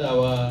coined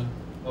our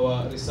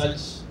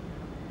research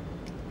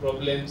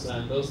problems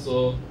and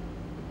also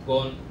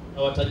gone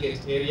our target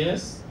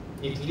areas,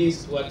 it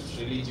leads towards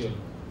religion.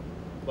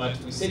 But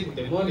we said in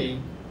the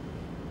morning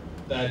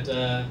that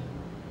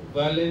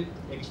violent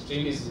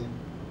extremism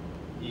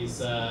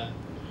is a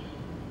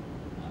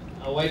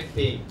wide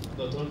thing,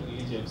 not only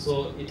religion.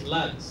 So it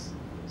lags.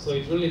 So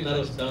it really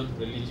narrows down to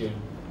religion,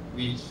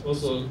 which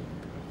also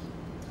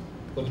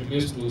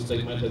contributes to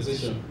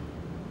stigmatization.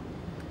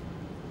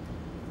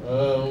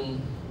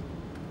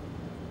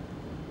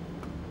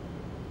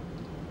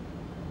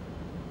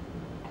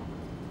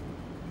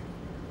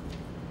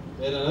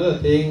 Then another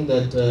thing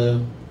that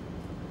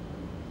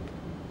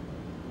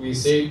we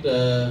said,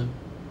 the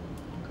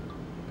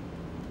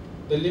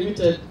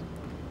limited,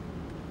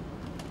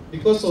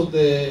 because of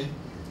the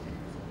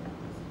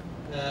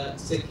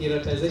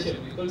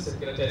securitization, we call it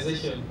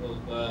securitization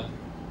of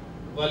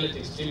violent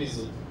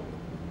extremism,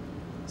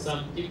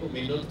 some people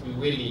may not be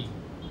willing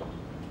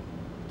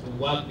to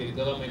work with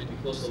government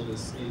because of the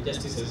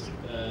injustices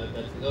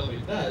that the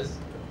government does.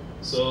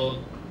 So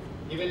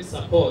even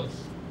support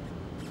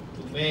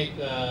to make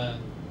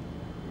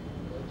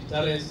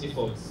deterrence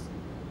efforts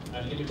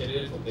are limited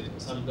even from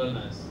some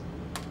donors.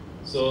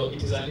 So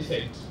it is an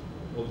effect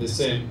of the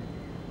same.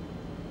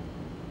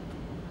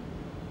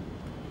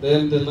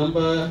 Then the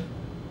number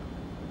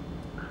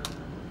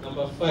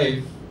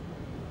 5,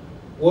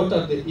 what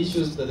are the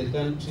issues that the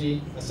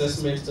country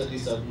assessment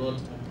studies have not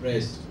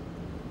addressed?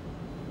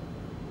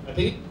 I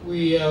think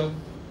we have,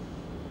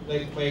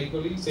 like my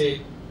colleague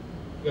said,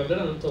 we have done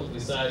a lot of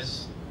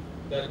research.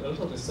 There are a lot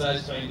of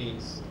research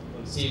findings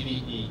on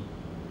CVE,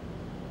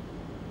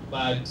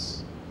 but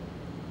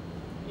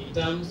in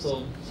terms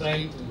of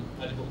trying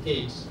to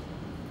advocate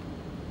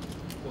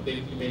for the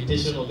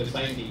implementation of the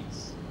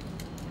findings.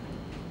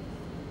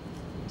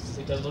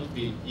 It has not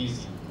been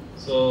easy.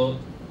 So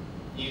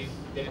if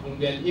there can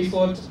be an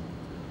effort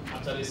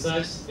after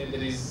research, then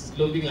there is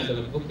lobbying and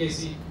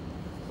advocacy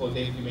for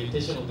the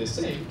implementation of the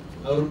same,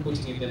 or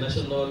putting in the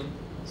national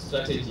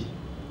strategy,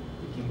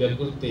 it will be a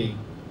good thing.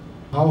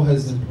 How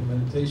has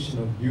implementation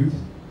of youth,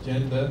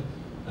 gender,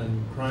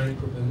 and crime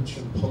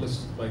prevention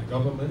policies by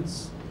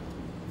governments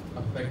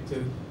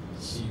affected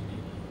CVE?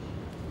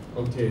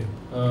 Okay,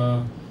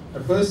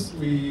 at first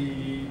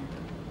we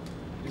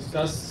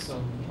discussed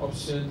some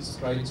options,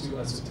 tried to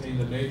ascertain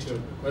the nature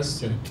of the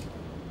question.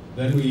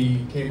 Then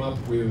we came up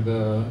with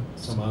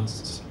some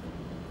answers.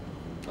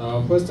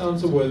 First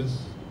answer was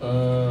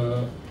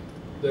the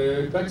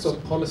effects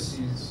of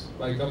policies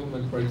by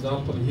government. For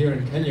example, here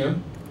in Kenya,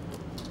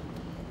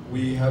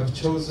 we have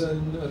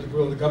chosen,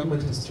 the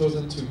government has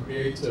chosen to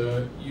create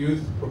a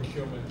youth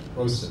procurement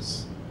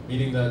process,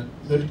 meaning that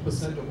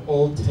 30% of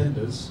all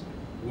tenders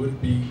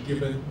would be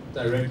given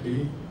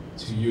directly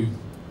to youth.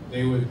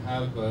 They would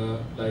have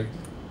like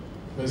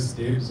first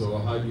dibs,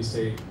 or how do you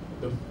say,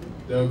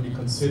 they'll be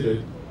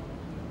considered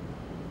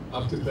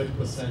up to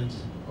 30%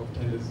 of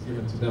tenders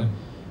given to them.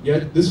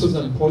 Yet this was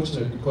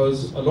unfortunate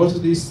because a lot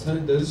of these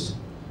tenders,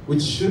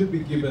 which should be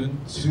given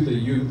to the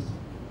youth,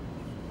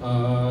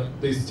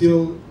 they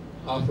still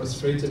are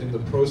frustrated in the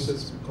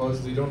process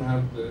because they don't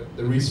have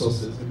the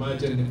resources.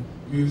 Imagine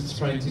youth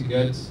trying to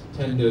get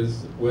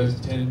tenders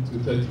worth 10 to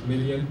 30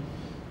 million.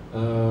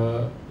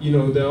 You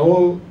know, they're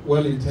all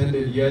well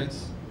intended, yet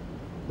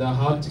they're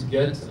hard to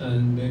get,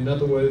 and in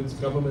other words,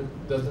 government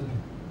doesn't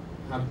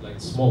have like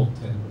small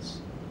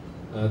tenders.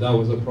 That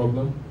was a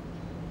problem.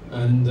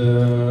 And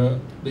the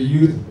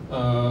youth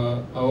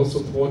are also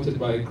thwarted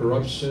by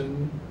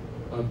corruption,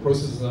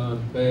 processes are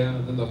unfair,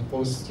 and then they're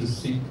forced to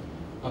seek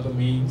other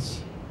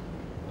means,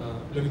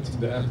 limiting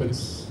the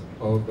efforts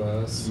of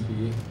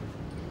CVE.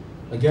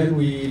 Again,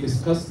 we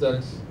discussed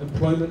that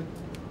employment,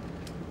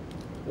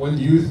 when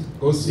youth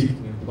go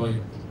seeking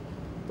employment,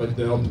 but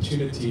the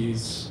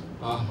opportunities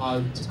are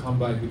hard to come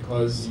by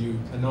because you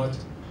cannot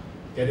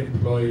get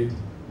employed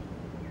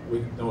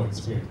with no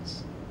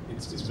experience.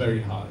 It's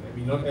very hard. I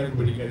mean, not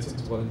everybody gets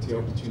into volunteer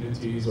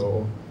opportunities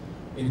or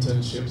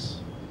internships.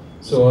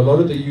 So a lot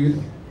of the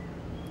youth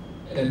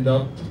end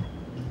up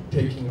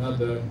taking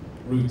other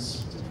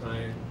routes to try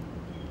and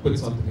put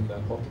something in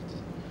their pocket.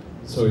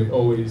 So it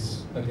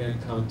always, again,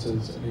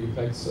 counters any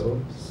effects of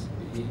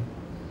CVE.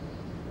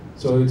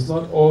 So it's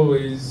not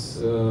always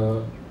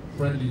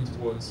friendly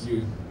towards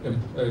youth.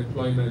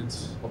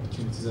 Employment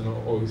opportunities are not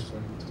always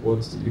friendly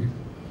towards the youth.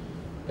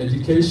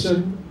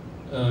 Education,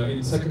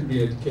 in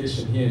secondary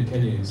education here in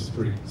Kenya is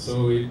free.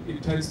 So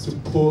it tends to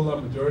pull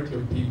a majority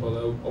of people,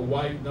 a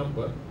wide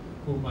number,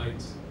 who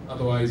might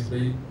otherwise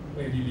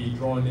maybe be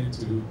drawn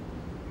into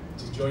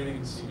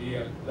joining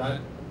CVE at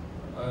that,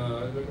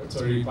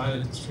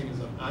 violent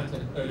extremism at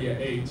an earlier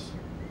age.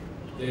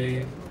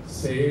 They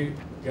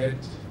get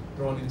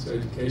drawn into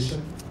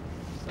education,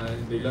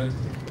 and they learn to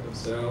think for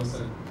themselves,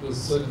 and those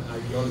certain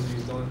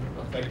ideologies don't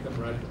affect them.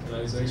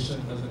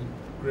 Radicalization doesn't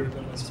grip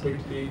them as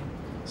quickly,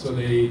 so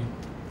their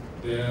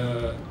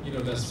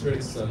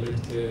spirits are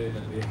lifted,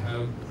 and they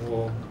have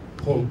more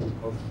hope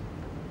of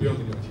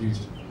building a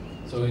future.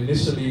 So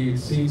initially it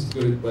seems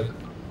good, but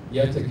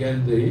yet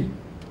again they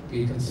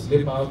can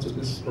slip out of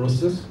this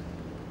process,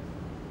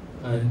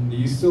 and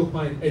you still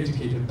find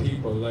educated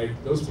people, like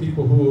those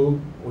people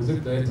who,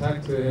 they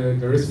attacked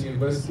Garissa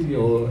University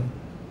or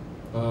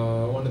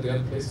one of the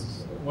other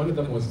places. One of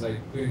them was like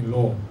doing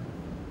law,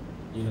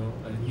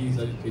 and he's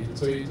educated.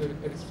 So you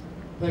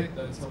expect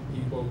that some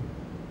people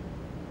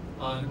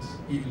aren't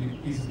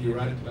easily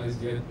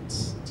radicalized, yet it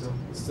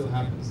still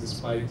happens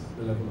despite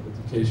the level of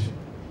education.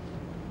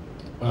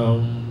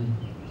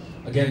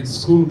 Again,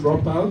 school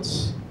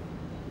dropouts.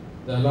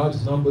 There are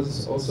large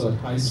numbers also at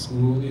high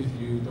school. If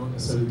you don't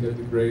necessarily get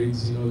the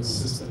grades, the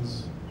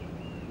systems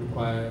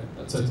require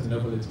a certain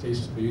level of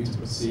education for you to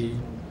proceed.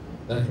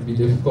 That can be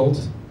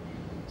difficult.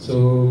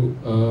 So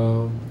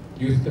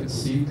youth can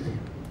seek,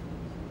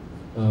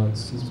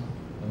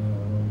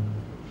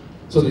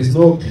 so there's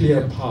no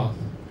clear path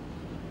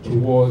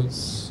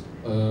towards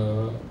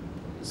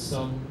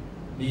some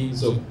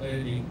means of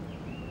earning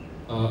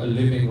a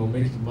living or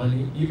making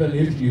money. Even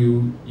if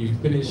you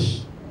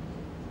finish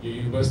your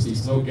university,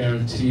 it's no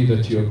guarantee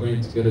that you're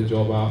going to get a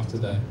job after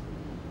that.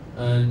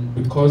 And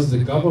because the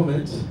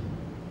government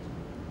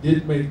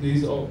did make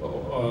these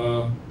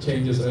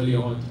changes early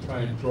on to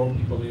try and draw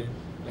people in,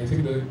 I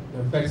think the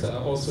effects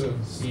are also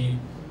seen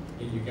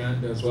in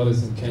Uganda as well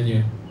as in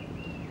Kenya,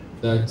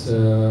 that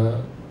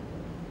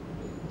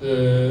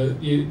the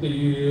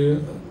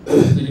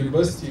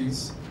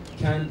universities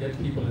can get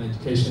people in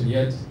education,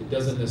 yet it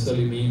doesn't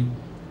necessarily mean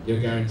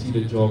you're guaranteed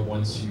a job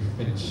once you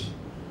finish.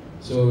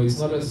 So it's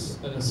not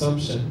an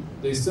assumption.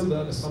 There's still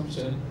that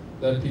assumption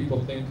that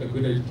people think a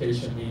good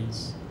education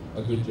means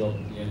a good job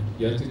at the end.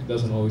 Yet it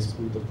doesn't always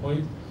prove the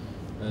point,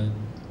 and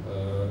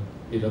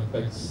it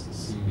affects the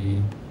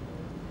CVE.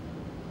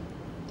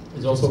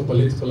 There's also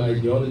political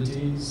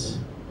ideologies.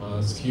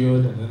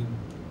 skewed, and then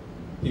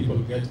people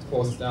get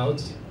forced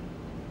out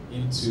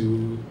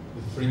into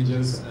the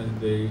fringes, and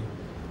they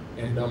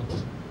end up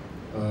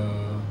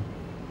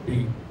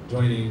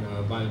joining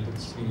violent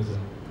extremism.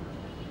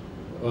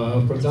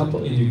 For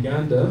example, in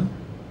Uganda,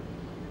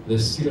 the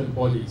student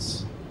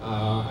bodies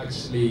are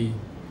actually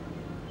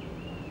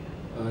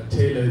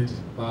tailored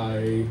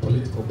by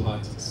political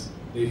parties.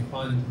 They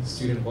fund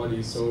student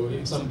bodies. So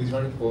if somebody's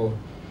running for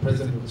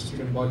president of the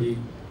student body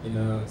in,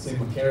 say,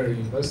 Makerere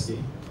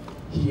University,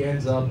 he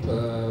ends up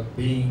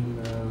being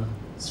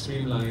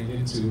streamlined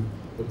into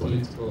the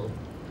political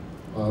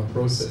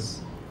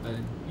process,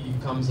 and he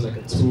becomes like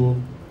a tool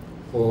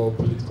for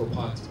political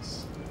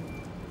parties.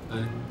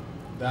 And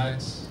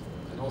that,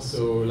 and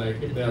also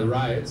like if there are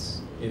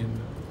riots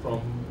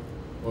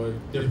or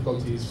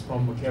difficulties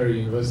from Makerere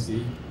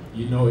University,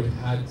 you know it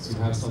had to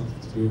have something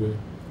to do with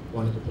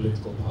one of the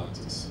political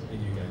parties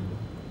in Uganda.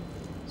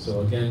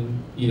 So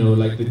again, you know,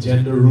 like the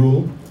gender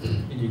rule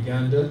in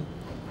Uganda,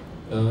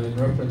 in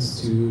reference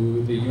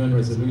to the UN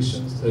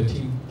resolutions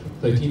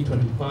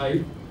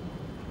 1325,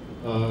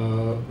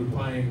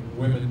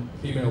 requiring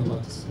female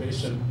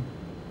participation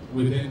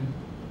within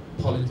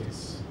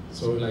politics.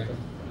 So like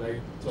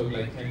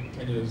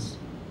Kenya's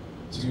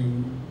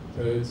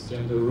 2/3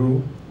 gender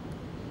rule.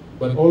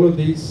 But all of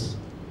these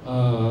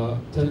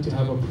tend to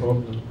have a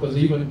problem, because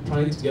even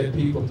trying to get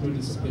people through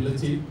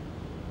disability,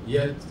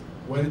 yet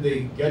when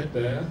they get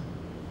there,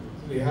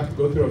 they have to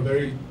go through a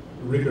very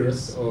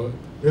rigorous or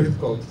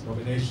difficult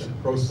nomination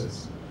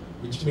process,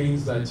 which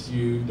means that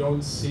you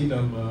don't see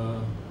them,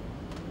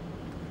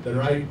 the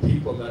right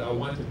people that are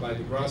wanted by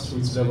the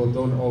grassroots level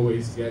don't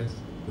always get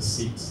the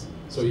seats.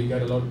 So you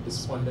get a lot of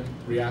despondent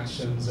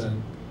reactions,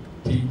 and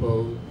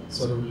people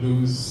sort of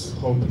lose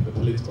hope in the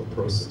political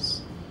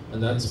process.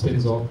 And that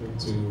spins off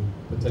into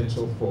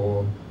potential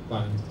for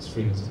violent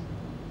extremism.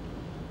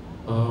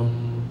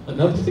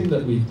 Another thing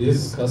that we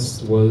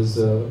discussed was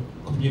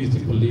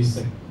community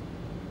policing.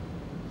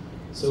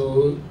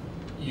 So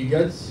you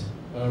get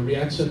a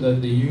reaction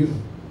that the youth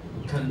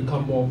can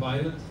become more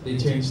violent, they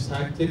change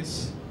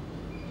tactics,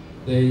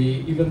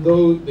 even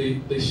though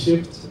they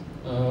shift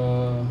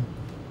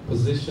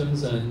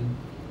positions and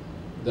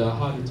they're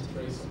harder to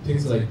trace,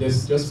 things like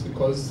this, just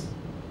because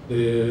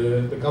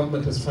the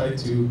government has tried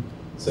to,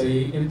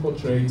 say,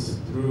 infiltrate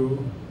through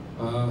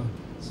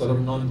sort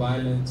of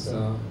non-violent,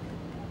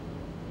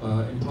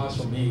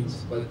 impartial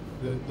means, but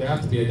they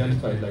have to be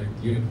identified, like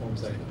with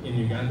uniforms, like in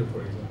Uganda,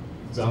 for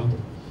example.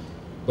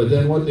 But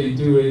then what they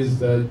do is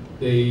that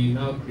they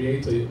now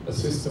create a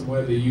system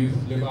where the youth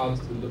live out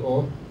the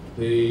law,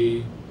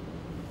 they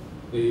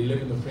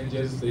live in the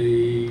fringes,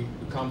 they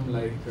become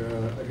like,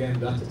 again,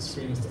 that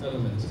extremist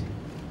element.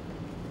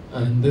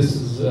 And this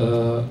is,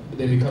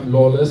 they become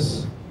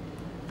lawless,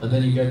 and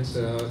then you get,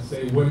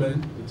 say,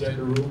 women, the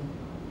gender rule.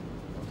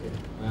 Okay,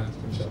 I have to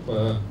finish up.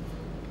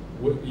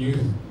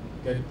 Youth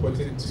get put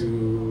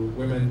into,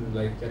 women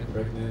like get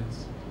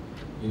pregnant,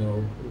 you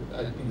know,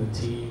 in the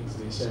teens,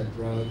 they share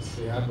drugs,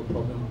 they have a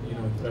problem, you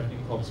know,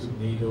 threatening cops with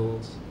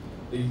needles,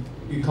 they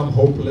become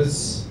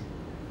hopeless,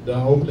 the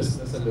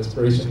hopelessness and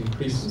desperation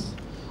increases.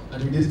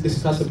 And we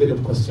discuss a bit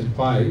of question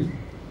 5,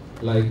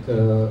 like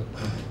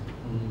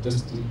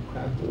just to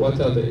what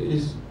are the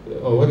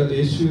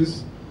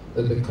issues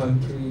that the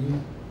country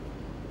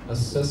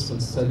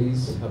assessment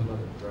studies have not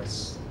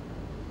addressed.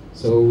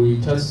 So we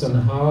touched on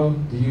how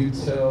do you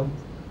tell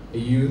a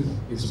youth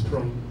is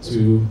prone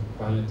to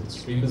violent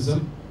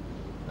extremism,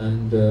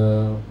 and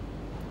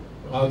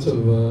out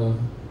of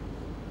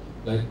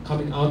like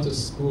coming out of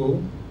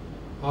school,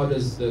 how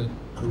does the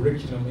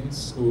curriculum in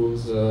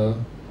schools, the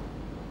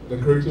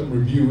curriculum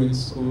review in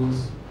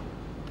schools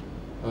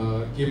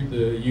give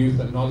the youth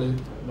a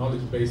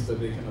knowledge base that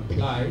they can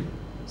apply?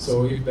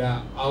 So if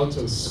they're out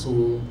of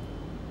school,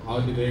 how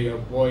do they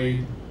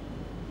avoid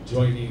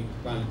joining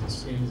violent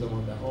extremism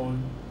on their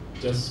own,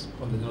 just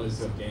from the knowledge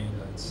they've gained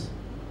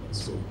in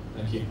school?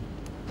 Thank you.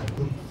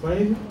 Group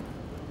 5.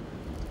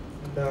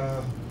 And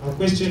our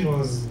question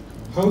was,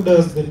 how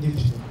does the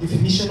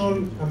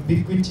definitional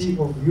ambiguity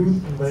of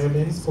youth and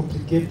violence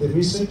complicate the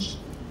research,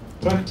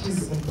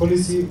 practice, and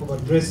policy of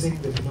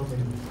addressing the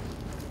phenomenon?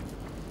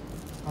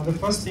 The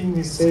first thing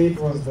we said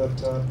was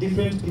that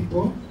different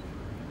people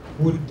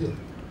would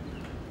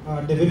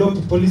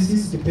develop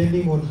policies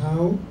depending on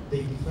how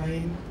they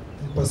define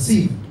and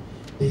perceive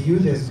the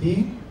youth as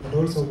being, and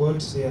also what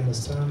they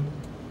understand,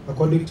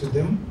 according to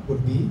them,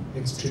 would be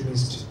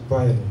extremist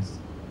violence.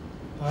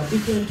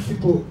 Different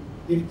people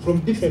from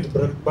different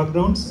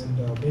backgrounds and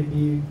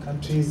maybe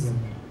countries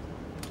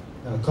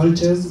and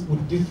cultures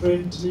would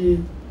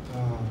differently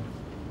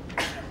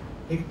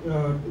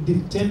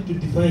tend to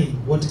define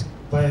what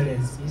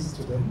violence is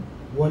to them,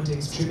 what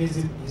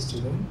extremism is to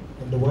them,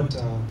 and what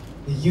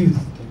the youth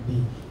can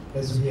be,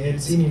 as we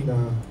had seen in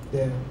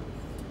the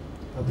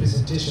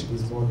presentation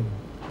this morning.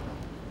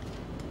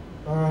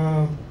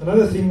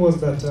 Another thing was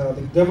that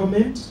the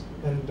government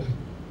and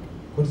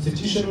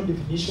constitutional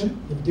definition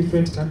in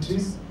different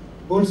countries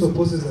also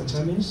poses a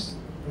challenge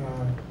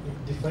in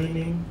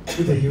defining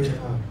who the youth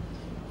are.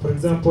 For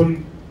example,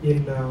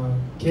 in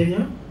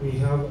Kenya, we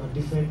have a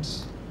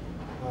different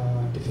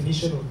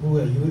definition of who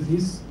a youth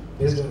is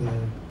based on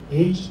their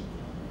age,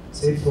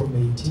 say from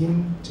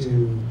 18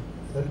 to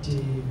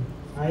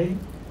 35,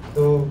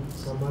 though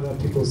some other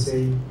people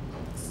say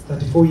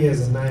 34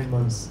 years and 9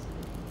 months.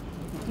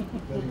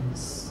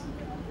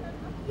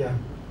 Yeah.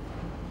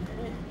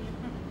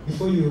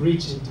 Before you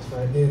reach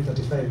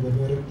 35, when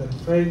you're at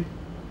 35, you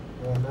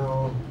are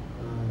now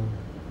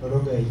no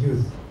longer a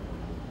youth.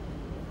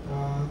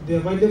 The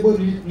available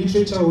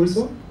literature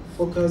also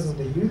focuses on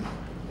the youth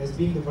as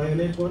being the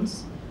violent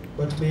ones,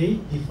 but may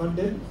be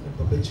funded and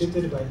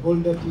perpetuated by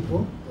older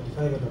people,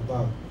 35 and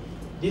above.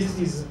 This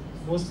is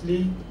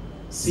mostly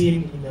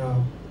seen in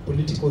a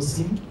political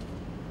scene,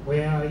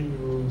 where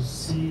you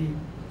see,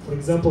 for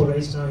example,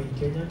 right now in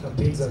Kenya,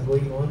 campaigns are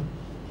going on.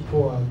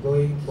 People are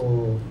going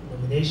for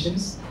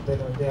nominations, then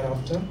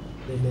thereafter,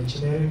 the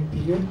electioneering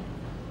period.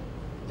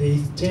 They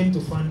tend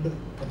to fund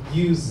and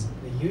use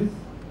the youth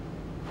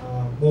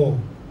more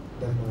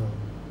than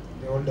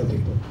the older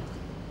people.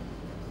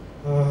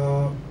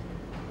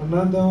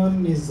 Another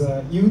one is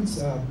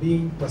youths are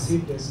being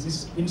perceived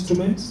as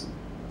instruments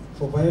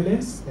for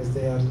violence, as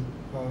there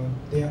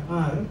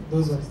are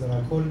those ones that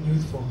are called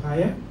youth for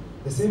hire.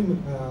 The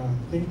same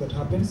thing that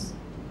happens,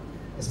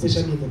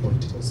 especially in the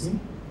political scene.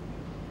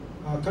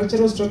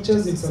 Cultural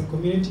structures in some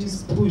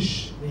communities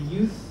push the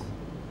youth,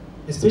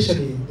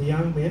 especially the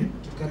young men,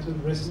 to cattle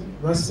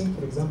rustling,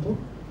 for example,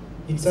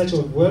 in search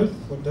of wealth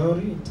for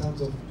dowry in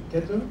terms of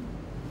cattle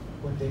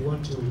when they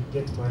want to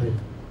get married.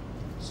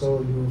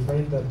 So you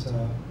find that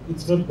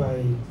it's not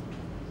by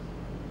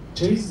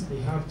choice, they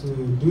have to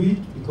do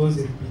it because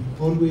it's been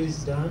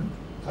always done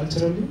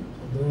culturally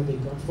from where they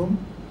come from.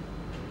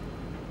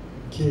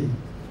 Okay.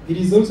 It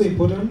is also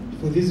important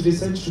for this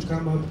research to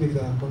come up with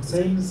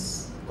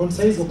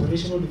concise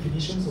operational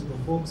definitions of the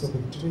forms of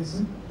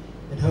extremism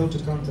and how to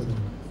counter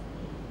them.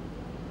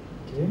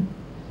 Okay.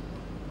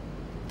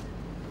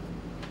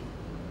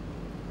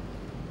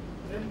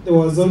 Then there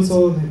was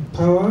also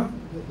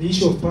the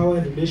issue of power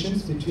and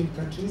relations between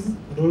countries,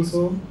 and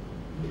also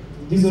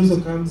this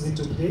also comes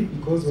into play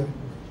because when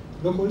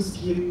locals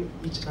kill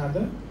each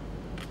other,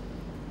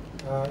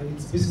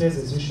 it's business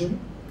as usual.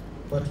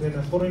 But when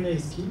a foreigner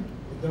is killed,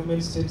 the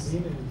government steps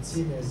in and it's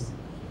seen as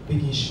a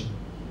big issue.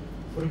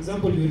 For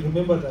example, you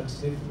remember that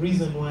the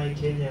reason why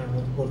Kenya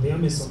or the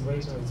Amazon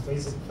right now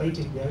is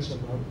fighting the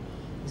Al-Shabaab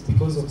is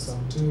because of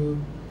some 2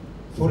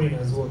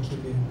 foreigners who were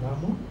killed in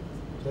Lamu.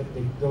 Then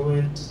the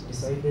government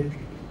decided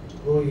to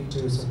go into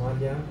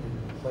Somalia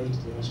and fight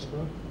the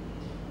Al-Shabaab.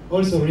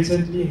 Also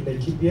recently in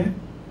Laikipia,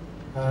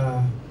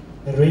 a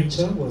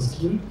rancher was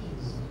killed.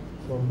 He's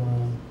from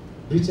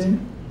Britain,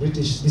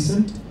 British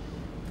descent.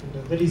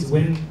 And that is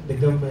when the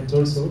government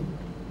also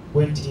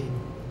went in,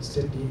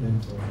 stepped in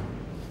and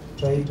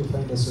tried to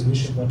find a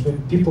solution. But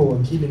when people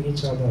were killing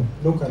each other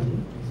locally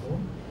before,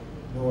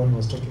 no one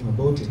was talking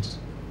about it.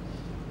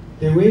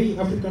 The way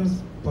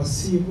Africans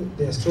perceive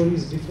their story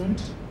is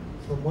different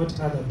from what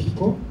other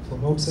people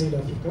from outside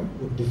Africa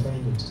would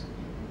define it.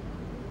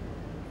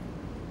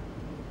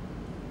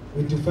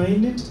 We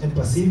define it and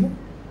perceive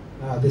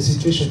the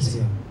situations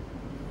here.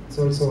 It's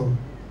also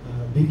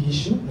a big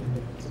issue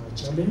and a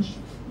challenge.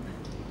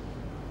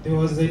 There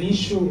was an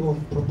issue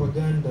of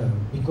propaganda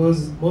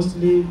because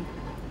mostly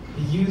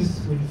the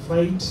youth will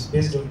fight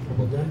based on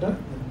propaganda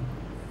and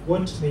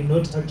what may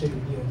not actually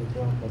be on the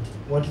ground, but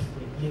what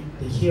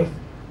they hear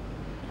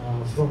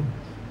from.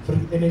 For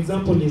an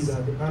example is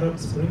the Arab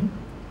Spring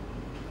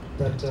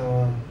that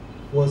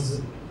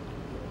was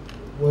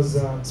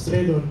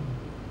spread on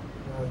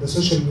the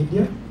social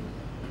media.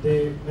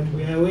 And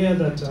we are aware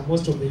that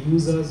most of the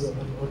users or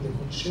the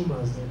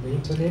consumers of the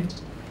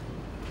internet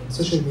and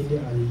social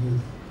media are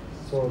youth.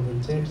 So they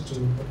tend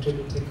to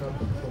actually take up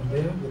from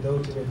there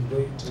without even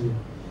going to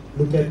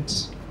look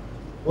at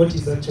what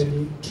is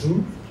actually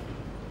true.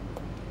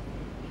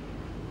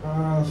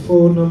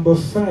 For number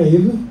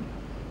 5,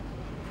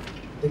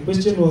 the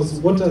question was,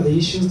 what are the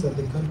issues that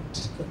the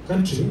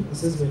country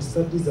assessment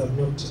studies have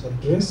not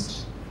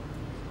addressed?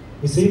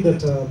 We say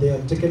that they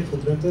are taken for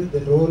granted,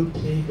 the role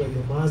played by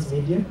the mass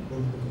media, of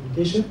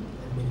communication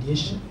and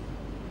mediation.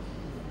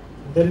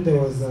 And then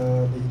there was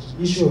the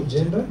issue of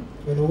gender.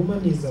 When a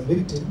woman is a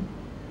victim,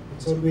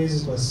 it's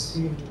always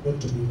perceived not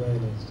to be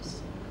violent.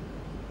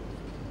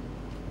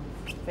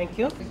 Thank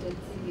you.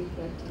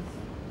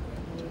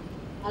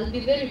 I'll be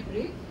very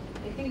brief.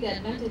 I think the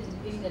advantage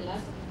of being the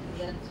last is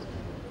that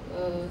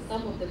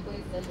some of the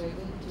points that we're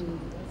going to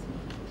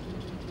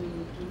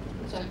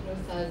put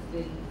across has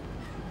been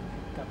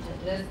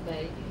addressed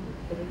by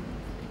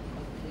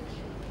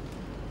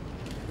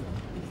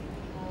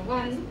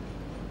one,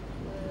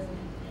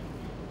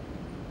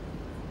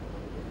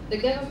 the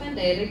government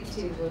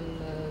directive on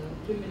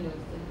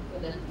criminals and people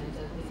that might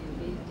have been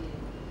engaged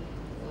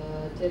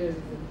in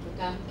terrorism to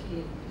come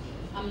clean,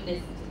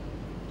 amnesty.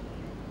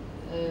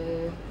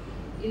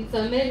 In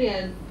some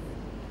areas,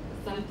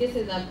 some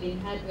cases have been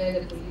had where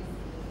the police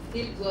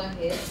still go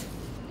ahead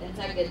and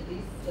target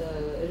these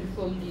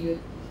reformed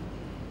youth.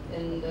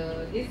 and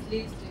this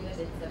leads to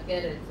the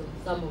disappearance of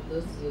some of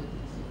those youth.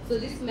 So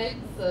this makes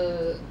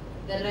the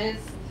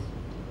rest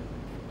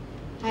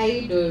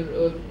hide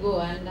or go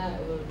under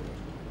or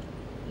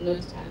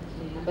not come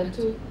clean. Number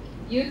two,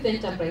 youth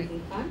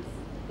enterprising funds.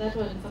 That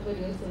one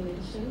somebody also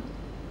mentioned.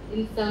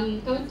 In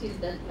some counties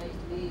that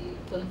might be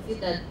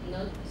considered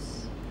not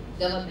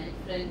government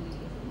friendly,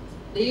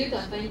 the youth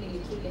are finding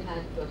it really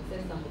hard to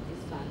access some of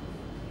these funds.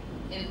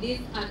 And this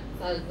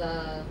acts as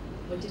a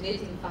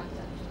motivating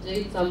factor to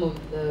join some of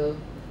the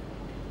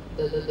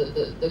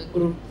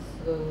groups,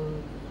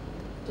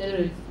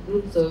 terrorist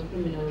groups or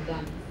criminal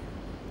gangs.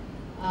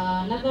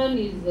 Another one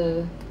is,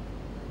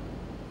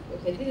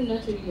 okay, this is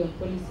not really on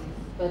policies,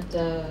 but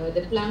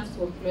the plans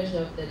for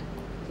closure of the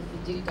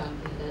refugee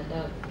camp in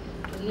Dadaab.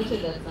 We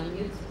noted that some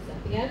youths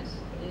disappeared,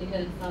 and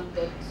even some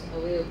got a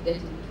way of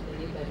getting into the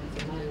neighboring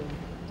Somalia.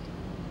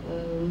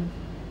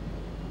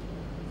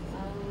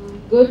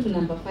 Go to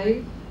number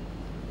 5.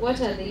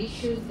 What are the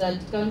issues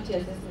that county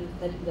assessment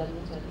studies have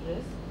not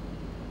addressed?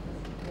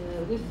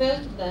 We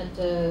felt that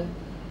the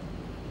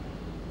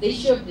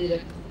issue of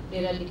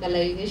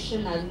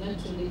de-radicalization has not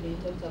really been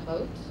talked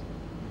about.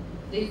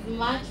 There is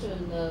much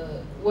on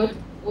what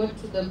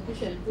the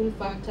push and pull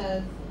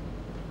factors,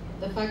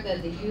 the fact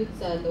that the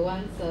youths are the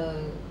ones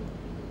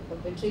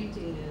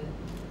perpetrating,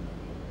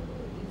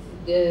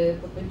 that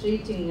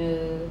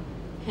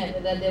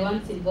the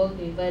ones involved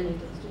in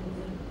violent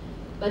extremism,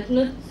 but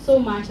not so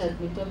much as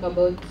we talk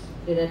about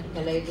the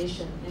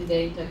radicalization and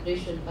their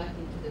integration back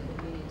into the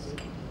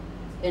community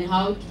and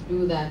how to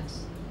do that.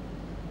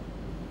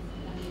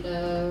 And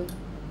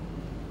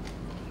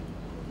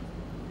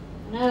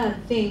another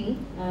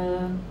thing,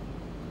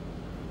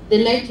 the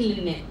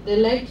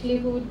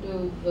likelihood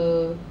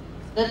of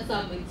that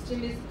some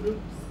extremist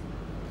groups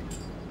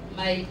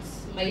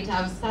might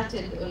have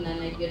started on an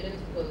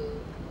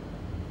ideological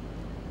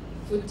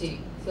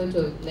footing, sort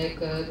of like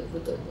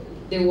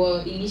they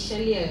were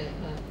initially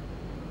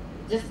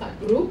just a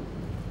group.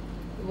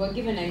 We were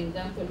given an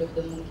example of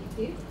the monkey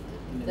thieves,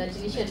 that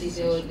initially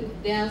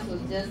theirs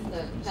was just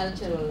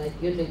cultural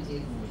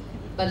ideologies,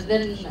 but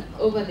then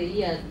over the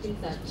years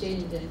things have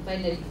changed and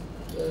finally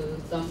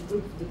some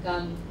groups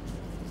become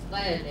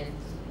violent.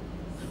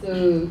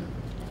 So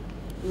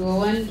we were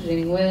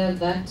wondering whether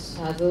that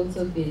has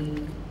also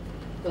been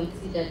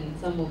considered in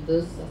some of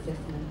those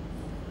assessments.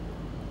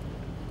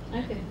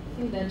 Okay, I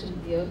think that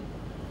would be all.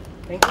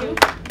 Thank you.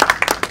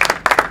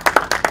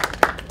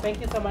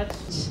 Thank you so much.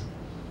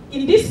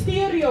 In this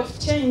theory of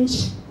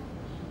change,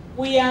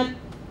 I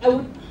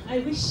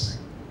wish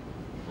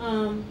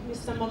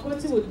Mr.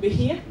 Makoti would be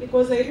here,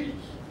 because we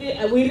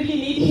really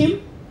need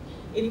him.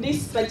 In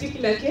this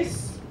particular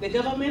case, the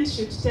government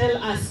should tell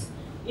us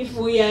if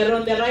we are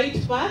on the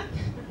right path.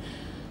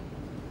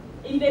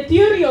 In the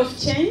theory of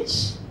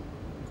change,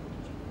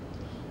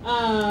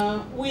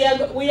 we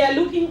are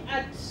looking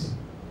at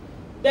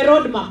the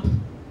roadmap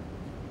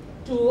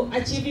to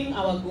achieving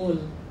our goal.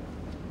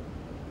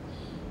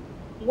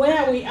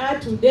 Where we are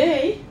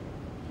today,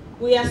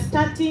 we are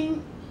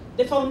starting,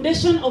 the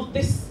foundation of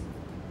this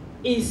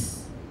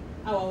is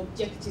our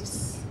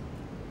objectives.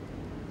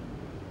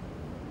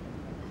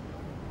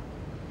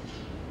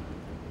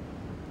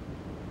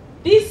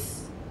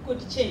 This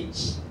could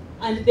change,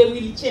 and they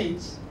will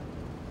change.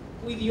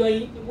 With your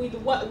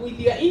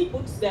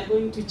inputs, they are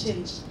going to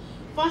change.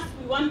 First,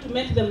 we want to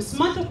make them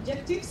smart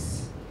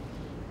objectives,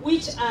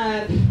 which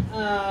are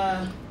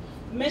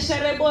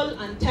measurable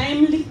and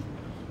timely,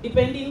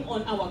 depending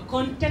on our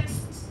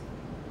context.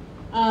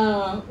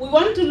 We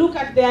want to look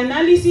at the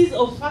analysis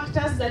of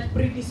factors that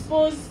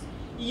predispose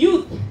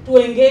youth to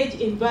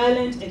engage in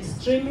violent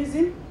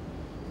extremism.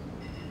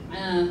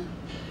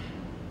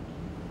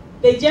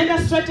 The gender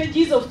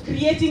strategies of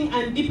creating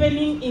and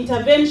deepening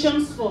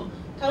interventions for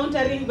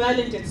countering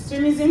violent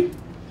extremism.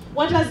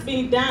 What has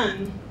been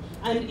done,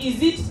 and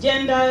is it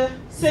gender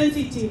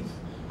sensitive?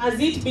 Has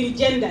it been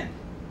gendered?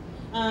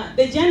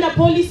 The gender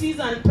policies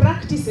and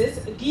practices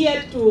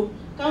geared to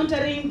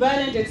countering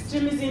violent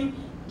extremism,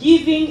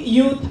 giving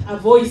youth a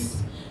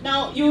voice.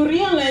 Now, you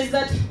realize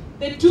that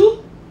the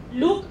two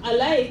look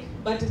alike,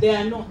 but they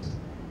are not.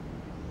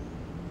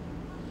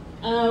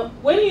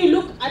 When you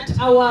look at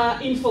our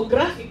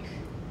infographic,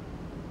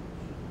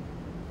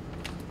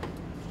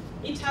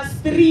 it has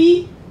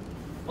 3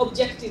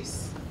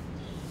 objectives.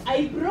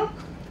 I broke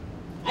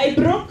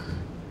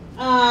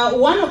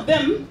one of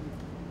them,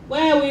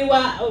 where we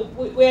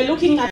were looking at